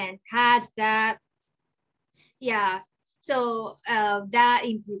extent, has that, so that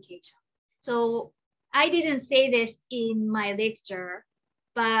implication. So I didn't say this in my lecture,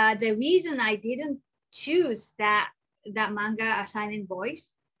 but the reason I didn't choose that manga, A Silent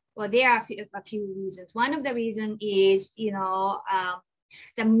Voice, well, there are a few reasons. One of the reasons is,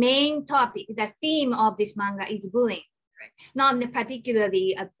 the main topic, the theme of this manga is bullying, right? Not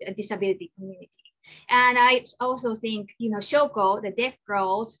particularly a disability community. And I also think, Shoko, the deaf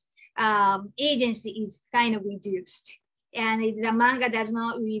girl's agency is kind of reduced. And the manga does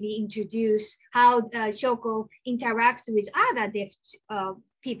not really introduce how Shoko interacts with other deaf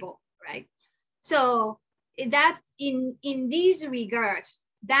people, right? So that's in these regards,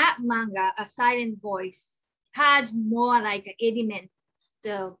 that manga, A Silent Voice, has more like an element,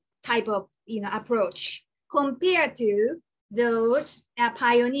 the type of approach compared to those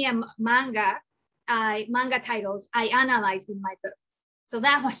pioneer manga titles I analyzed in my book. So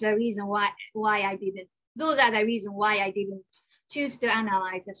that was the reason why I didn't. Those are the reasons why I didn't choose to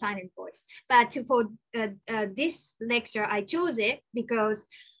analyze The Silent Voice. But for this lecture, I chose it because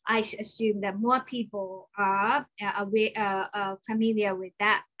I assume that more people are familiar with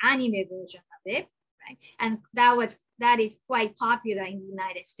that anime version of it, right? And that is quite popular in the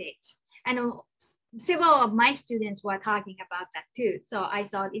United States. And several of my students were talking about that too. So I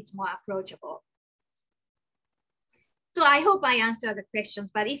thought it's more approachable. So I hope I answered the questions,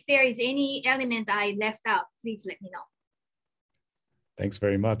 but if there is any element I left out, please let me know. Thanks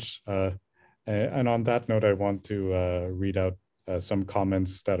very much. And on that note, I want to read out some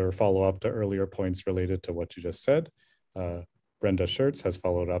comments that are follow-up to earlier points related to what you just said. Brenda Schertz has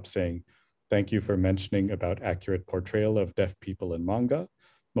followed up saying, thank you for mentioning about accurate portrayal of deaf people in manga.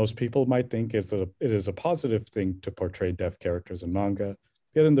 Most people might think it is a positive thing to portray deaf characters in manga,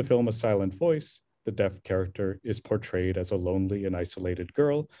 yet in the film A Silent Voice, the deaf character is portrayed as a lonely and isolated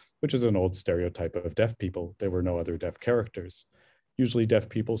girl, which is an old stereotype of deaf people. There were no other deaf characters. Usually deaf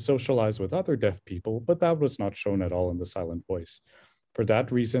people socialize with other deaf people, but that was not shown at all in The Silent Voice. For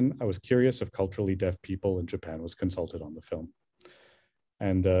that reason, I was curious if culturally deaf people in Japan was consulted on the film.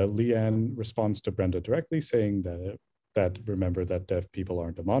 And Leanne responds to Brenda directly saying that remember that deaf people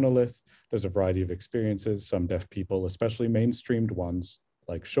aren't a monolith. There's a variety of experiences. Some deaf people, especially mainstreamed ones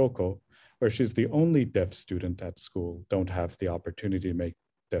like Shoko, where she's the only deaf student at school, don't have the opportunity to make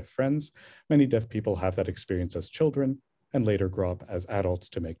deaf friends. Many deaf people have that experience as children and later grow up as adults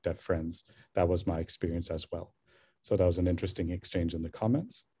to make deaf friends. That was my experience as well. So that was an interesting exchange in the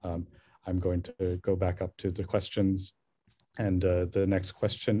comments. I'm going to go back up to the questions. And the next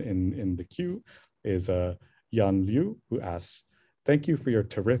question in the queue is Yan Liu, who asks, thank you for your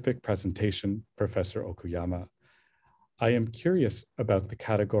terrific presentation, Professor Okuyama. I am curious about the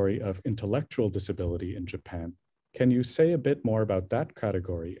category of intellectual disability in Japan. Can you say a bit more about that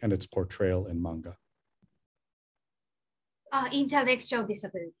category and its portrayal in manga? Intellectual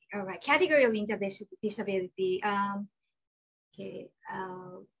disability. All right, category of intellectual disability.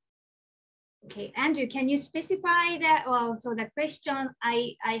 Okay, Andrew, can you specify that? Well, so the question,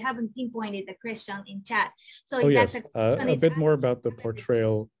 I haven't pinpointed the question in chat. So yes, a bit more about the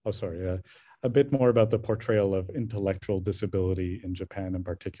portrayal. A bit more about the portrayal of intellectual disability in Japan in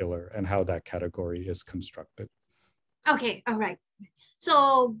particular, and how that category is constructed. Okay, all right.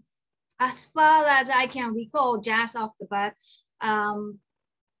 So as far as I can recall, just off the bat,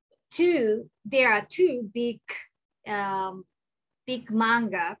 there are two big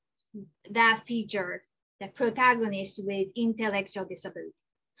manga that featured the protagonist with intellectual disability.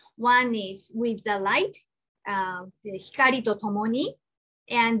 One is With the Light, the Hikari to Tomoni,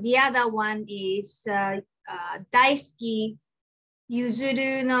 and the other one is Daisuki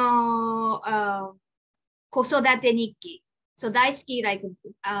Yuzuru no Kosodate Nikki. So Daisuki, like,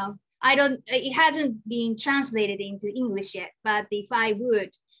 it hasn't been translated into English yet, but if I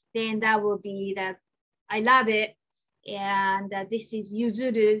would, then that would be that I love it. And this is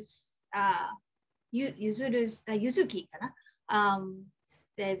Yuzuru's, Yuzuki,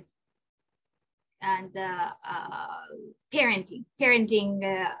 parenting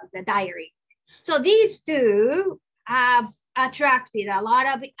the diary. So these two have attracted a lot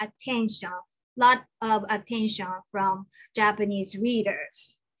of attention from Japanese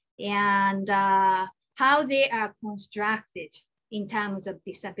readers, and how they are constructed in terms of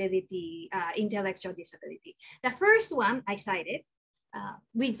disability, intellectual disability. The first one I cited,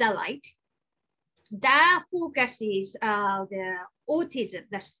 With the Light, that focuses the autism,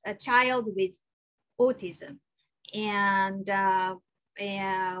 a child with autism, and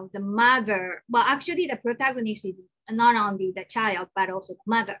the mother, well, actually the protagonist is not only the child, but also the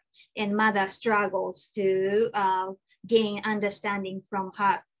mother. And mother struggles to gain understanding from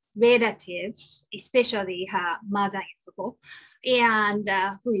her relatives, especially her mother-in-law, and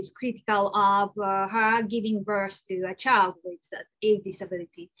who is critical of her giving birth to a child with a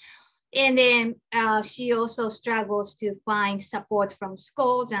disability. And then she also struggles to find support from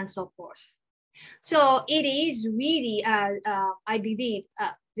schools and so forth. So it is really, I believe,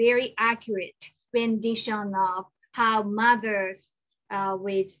 a very accurate rendition of how mothers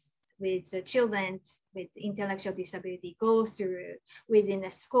with children with intellectual disability go through within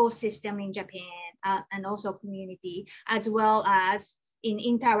the school system in Japan and also community, as well as in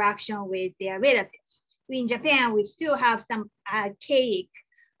interaction with their relatives. In Japan, we still have some archaic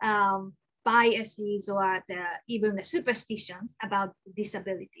biases or even the superstitions about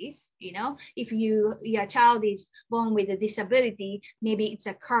disabilities. You know, if your child is born with a disability, maybe it's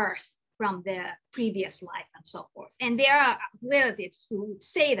a curse from the previous life and so forth. And there are relatives who would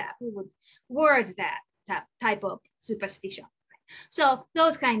say that, who would word that type of superstition. So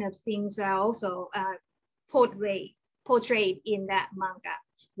those kind of things are also portrayed in that manga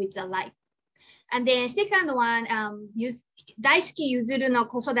with the light. And then second one, Daisuki Yuzuru no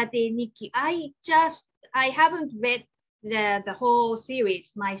Kosodatte Nikki. I haven't read the whole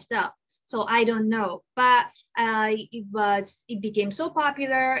series myself, so I don't know. But it became so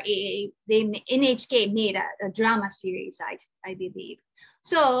popular. NHK made a drama series, I believe.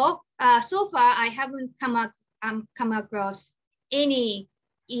 So so far I haven't come across any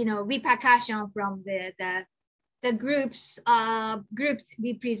repercussion from the groups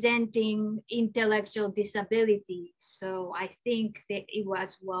representing intellectual disability. So I think that it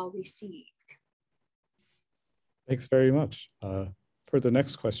was well received. Thanks very much. For the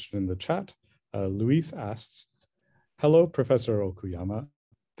next question in the chat, Luis asks, hello, Professor Okuyama.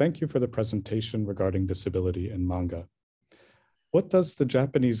 Thank you for the presentation regarding disability in manga. What does the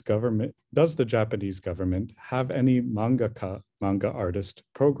Japanese government have any manga artist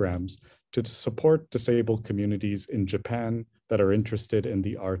programs to support disabled communities in Japan that are interested in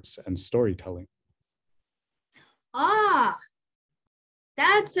the arts and storytelling?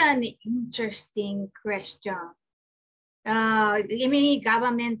 That's an interesting question. Any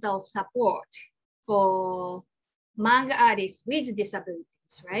governmental support for manga artists with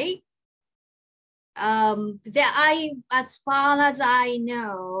disabilities, right? As far as I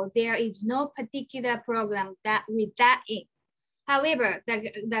know, there is no particular program that with that aim. However,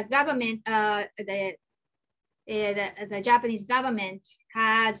 the government, the Japanese government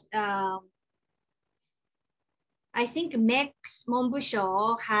has, I think MEX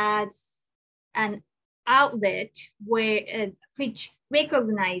Monbusho has an outlet which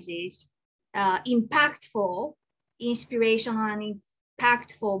recognizes impactful, inspirational, and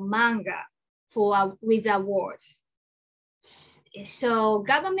impactful manga with awards. So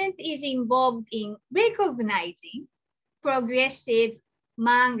government is involved in recognizing progressive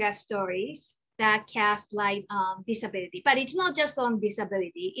manga stories that cast light on disability. But it's not just on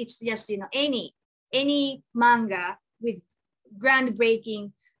disability, it's just any manga with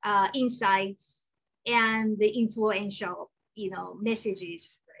groundbreaking insights and the influential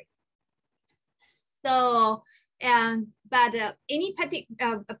messages, right? So but any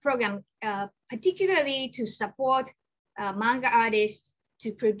program particularly to support manga artists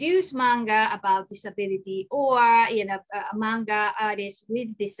to produce manga about disability or manga artists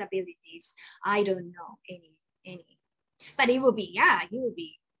with disabilities, I don't know any. But it will be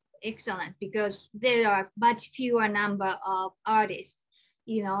excellent because there are much fewer number of artists,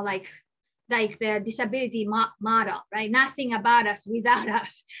 like the disability model, right? Nothing about us without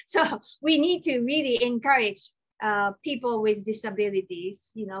us. So we need to really encourage people with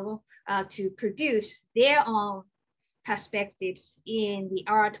disabilities, to produce their own perspectives in the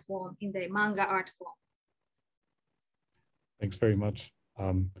art form, in the manga art form. Thanks very much.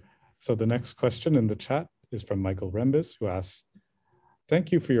 So the next question in the chat is from Michael Rembis, who asks,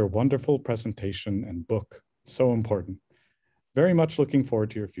 thank you for your wonderful presentation and book. So important. Very much looking forward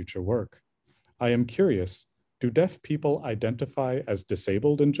to your future work. I am curious, do deaf people identify as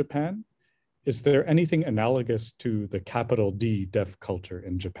disabled in Japan? Is there anything analogous to the capital D deaf culture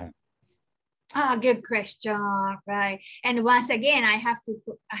in Japan? Good question, right? And once again, I have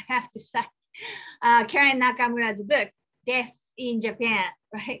to cite Karen Nakamura's book, Deaf in Japan,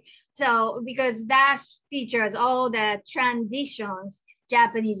 right? So because that features all the transitions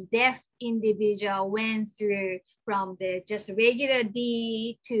Japanese deaf individual went through from the just regular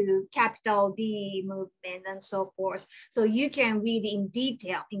D to capital D movement and so forth. So you can read in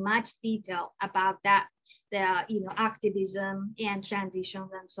much detail about that, the activism and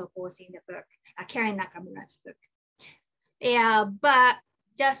transitions and so forth in the book, Karen Nakamura's book. Yeah, but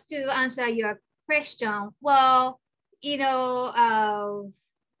just to answer your question, well, you know,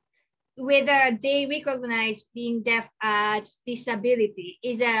 whether they recognize being deaf as disability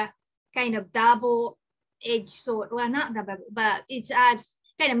is a kind of double-edged sword. Well, not double, but it has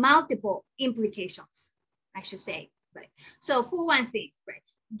kind of multiple implications, I should say. Right. So for one thing, right,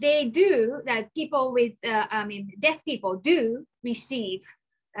 they do that. People with, deaf people do receive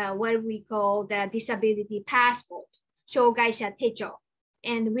what we call the disability passport, 障害者手帳,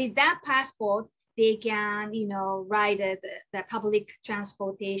 and with that passport, they can, you know, ride the public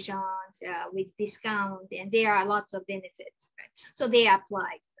transportation with discount, and there are lots of benefits, right? So they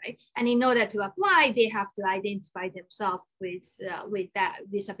applied, right? And in order to apply, they have to identify themselves with that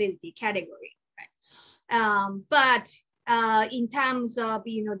disability category, right? But in terms of,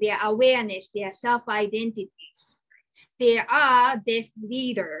 you know, their awareness, their self-identities, there are deaf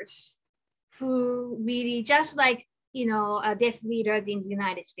leaders who really, just like, you know, deaf leaders in the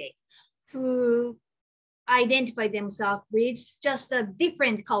United States, who identify themselves with just a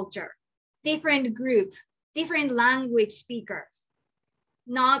different culture, different group, different language speakers,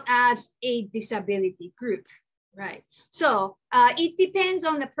 not as a disability group, right? So it depends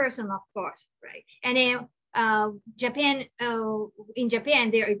on the person, of course, right? And then Japan, in Japan,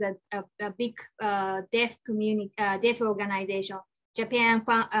 there is a big deaf community, deaf organization, Japan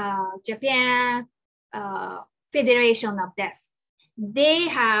Federation of Deaf. They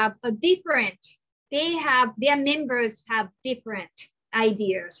have a different, their members have different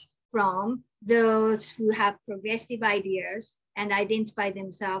ideas from those who have progressive ideas and identify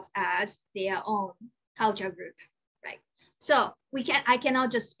themselves as their own culture group, right? So I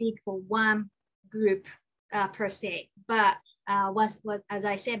cannot just speak for one group per se, but as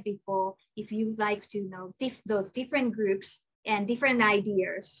I said before, if you like to know those different groups and different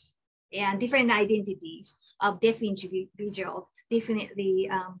ideas and different identities of deaf individuals, definitely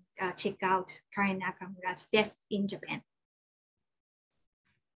check out Karen Nakamura's Deaf in Japan.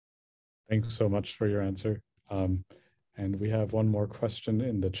 Thanks so much for your answer. And we have one more question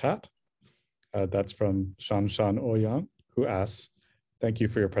in the chat. That's from Shanshan Oyan, who asks, thank you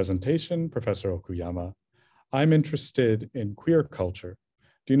for your presentation, Professor Okuyama. I'm interested in queer culture.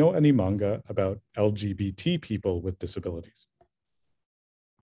 Do you know any manga about LGBT people with disabilities?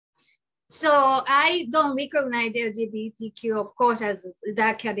 So I don't recognize LGBTQ, of course, as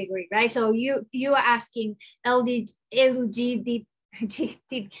that category, right? So you are asking LGBTQ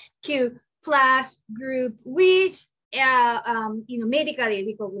plus group with medically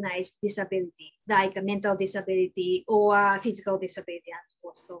recognized disability, like a mental disability or physical disability, and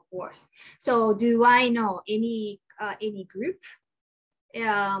so forth. So do I know any group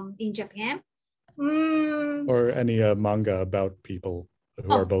in Japan? Or any manga about people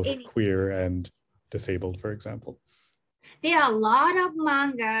who are both queer and disabled, for example? There are a lot of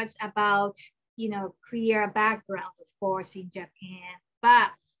mangas about, you know, queer background, of course, in Japan,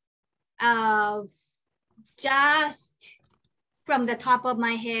 but just from the top of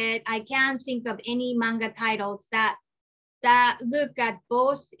my head, I can't think of any manga titles that look at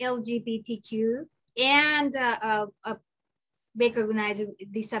both LGBTQ and recognized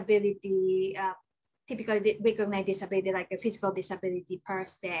disability, typically recognized disability like a physical disability per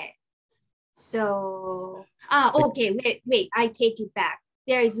se. So, okay, wait, I take it back.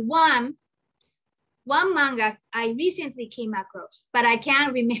 There is one manga I recently came across, but I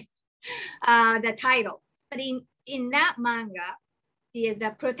can't remember the title. But in that manga,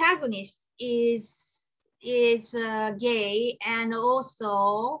 the protagonist is gay and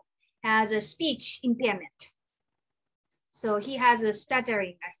also has a speech impairment. So he has a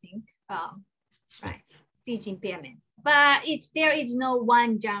stuttering, I think, right, speech impairment. But there is no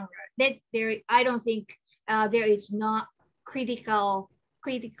one genre. I don't think there is not critical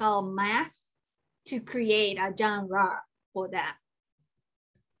mass to create a genre for that.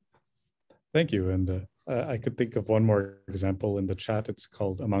 Thank you. And I could think of one more example in the chat. It's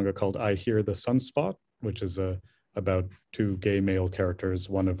called a manga called I Hear the Sunspot, which is about two gay male characters,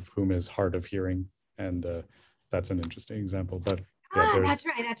 one of whom is hard of hearing. And that's an interesting example. But yeah,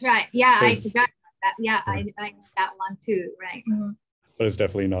 that's right. Yeah, I forgot about that. Yeah, I know that one too, right? Mm-hmm. But it's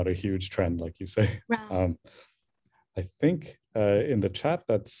definitely not a huge trend, like you say. Right. I think in the chat,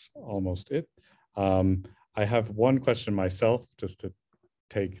 that's almost it. I have one question myself, just to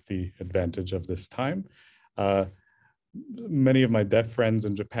take the advantage of this time. Many of my deaf friends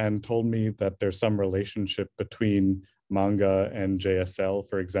in Japan told me that there's some relationship between manga and JSL.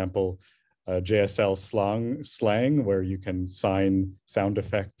 For example, JSL slang, where you can sign sound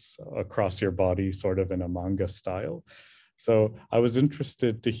effects across your body, sort of in a manga style. So I was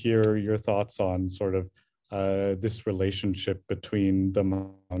interested to hear your thoughts on sort of this relationship between the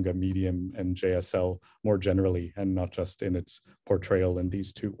manga medium and JSL more generally, and not just in its portrayal in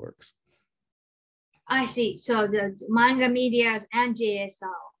these two works. I see. So the manga medias and JSL.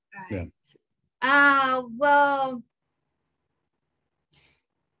 Right? Yeah. Well,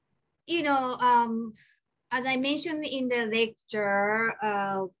 you know, as I mentioned in the lecture,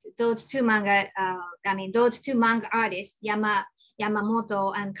 those two manga artists,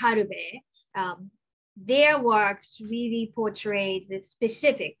 Yamamoto and Karube, their works really portrayed the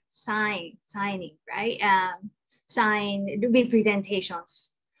specific signing, right? Sign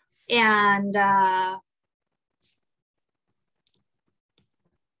representations. And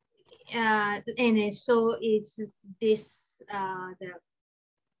so it's this,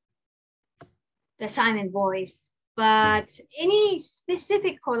 the silent voice. But any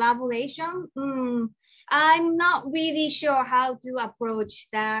specific collaboration, I'm not really sure how to approach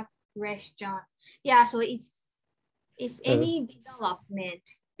that question. Yeah, so it's, if any development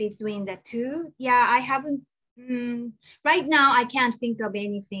between the two, yeah, I haven't, right now I can't think of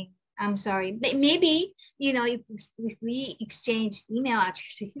anything. I'm sorry, but maybe, you know, if we exchange email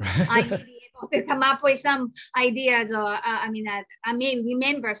addresses, I may be able to come up with some ideas, or I may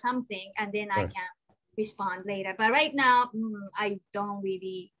remember something and then I can respond later. But right now, I don't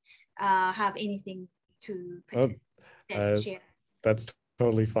really have anything to share. That's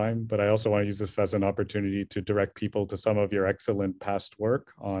totally fine, but I also want to use this as an opportunity to direct people to some of your excellent past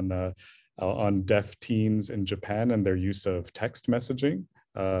work on deaf teens in Japan and their use of text messaging.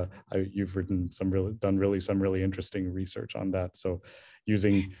 You've done some really interesting research on that. So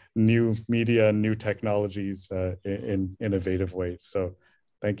using new media and new technologies in innovative ways. So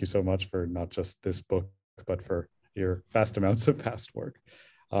thank you so much for not just this book, but for your vast amounts of past work.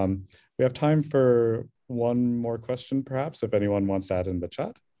 We have time for one more question, perhaps, if anyone wants to add in the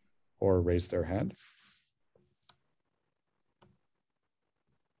chat or raise their hand.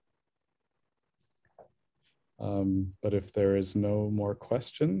 But if there is no more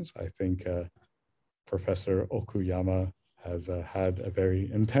questions, I think Professor Okuyama has had a very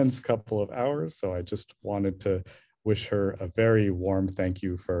intense couple of hours. So I just wanted to wish her a very warm thank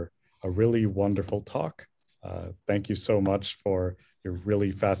you for a really wonderful talk. Thank you so much for your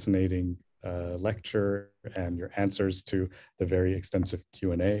really fascinating lecture and your answers to the very extensive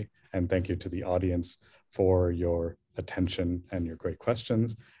Q&A. And thank you to the audience for your attention and your great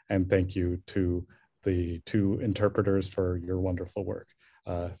questions. And thank you to the two interpreters for your wonderful work.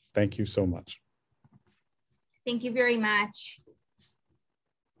 Thank you so much. Thank you very much.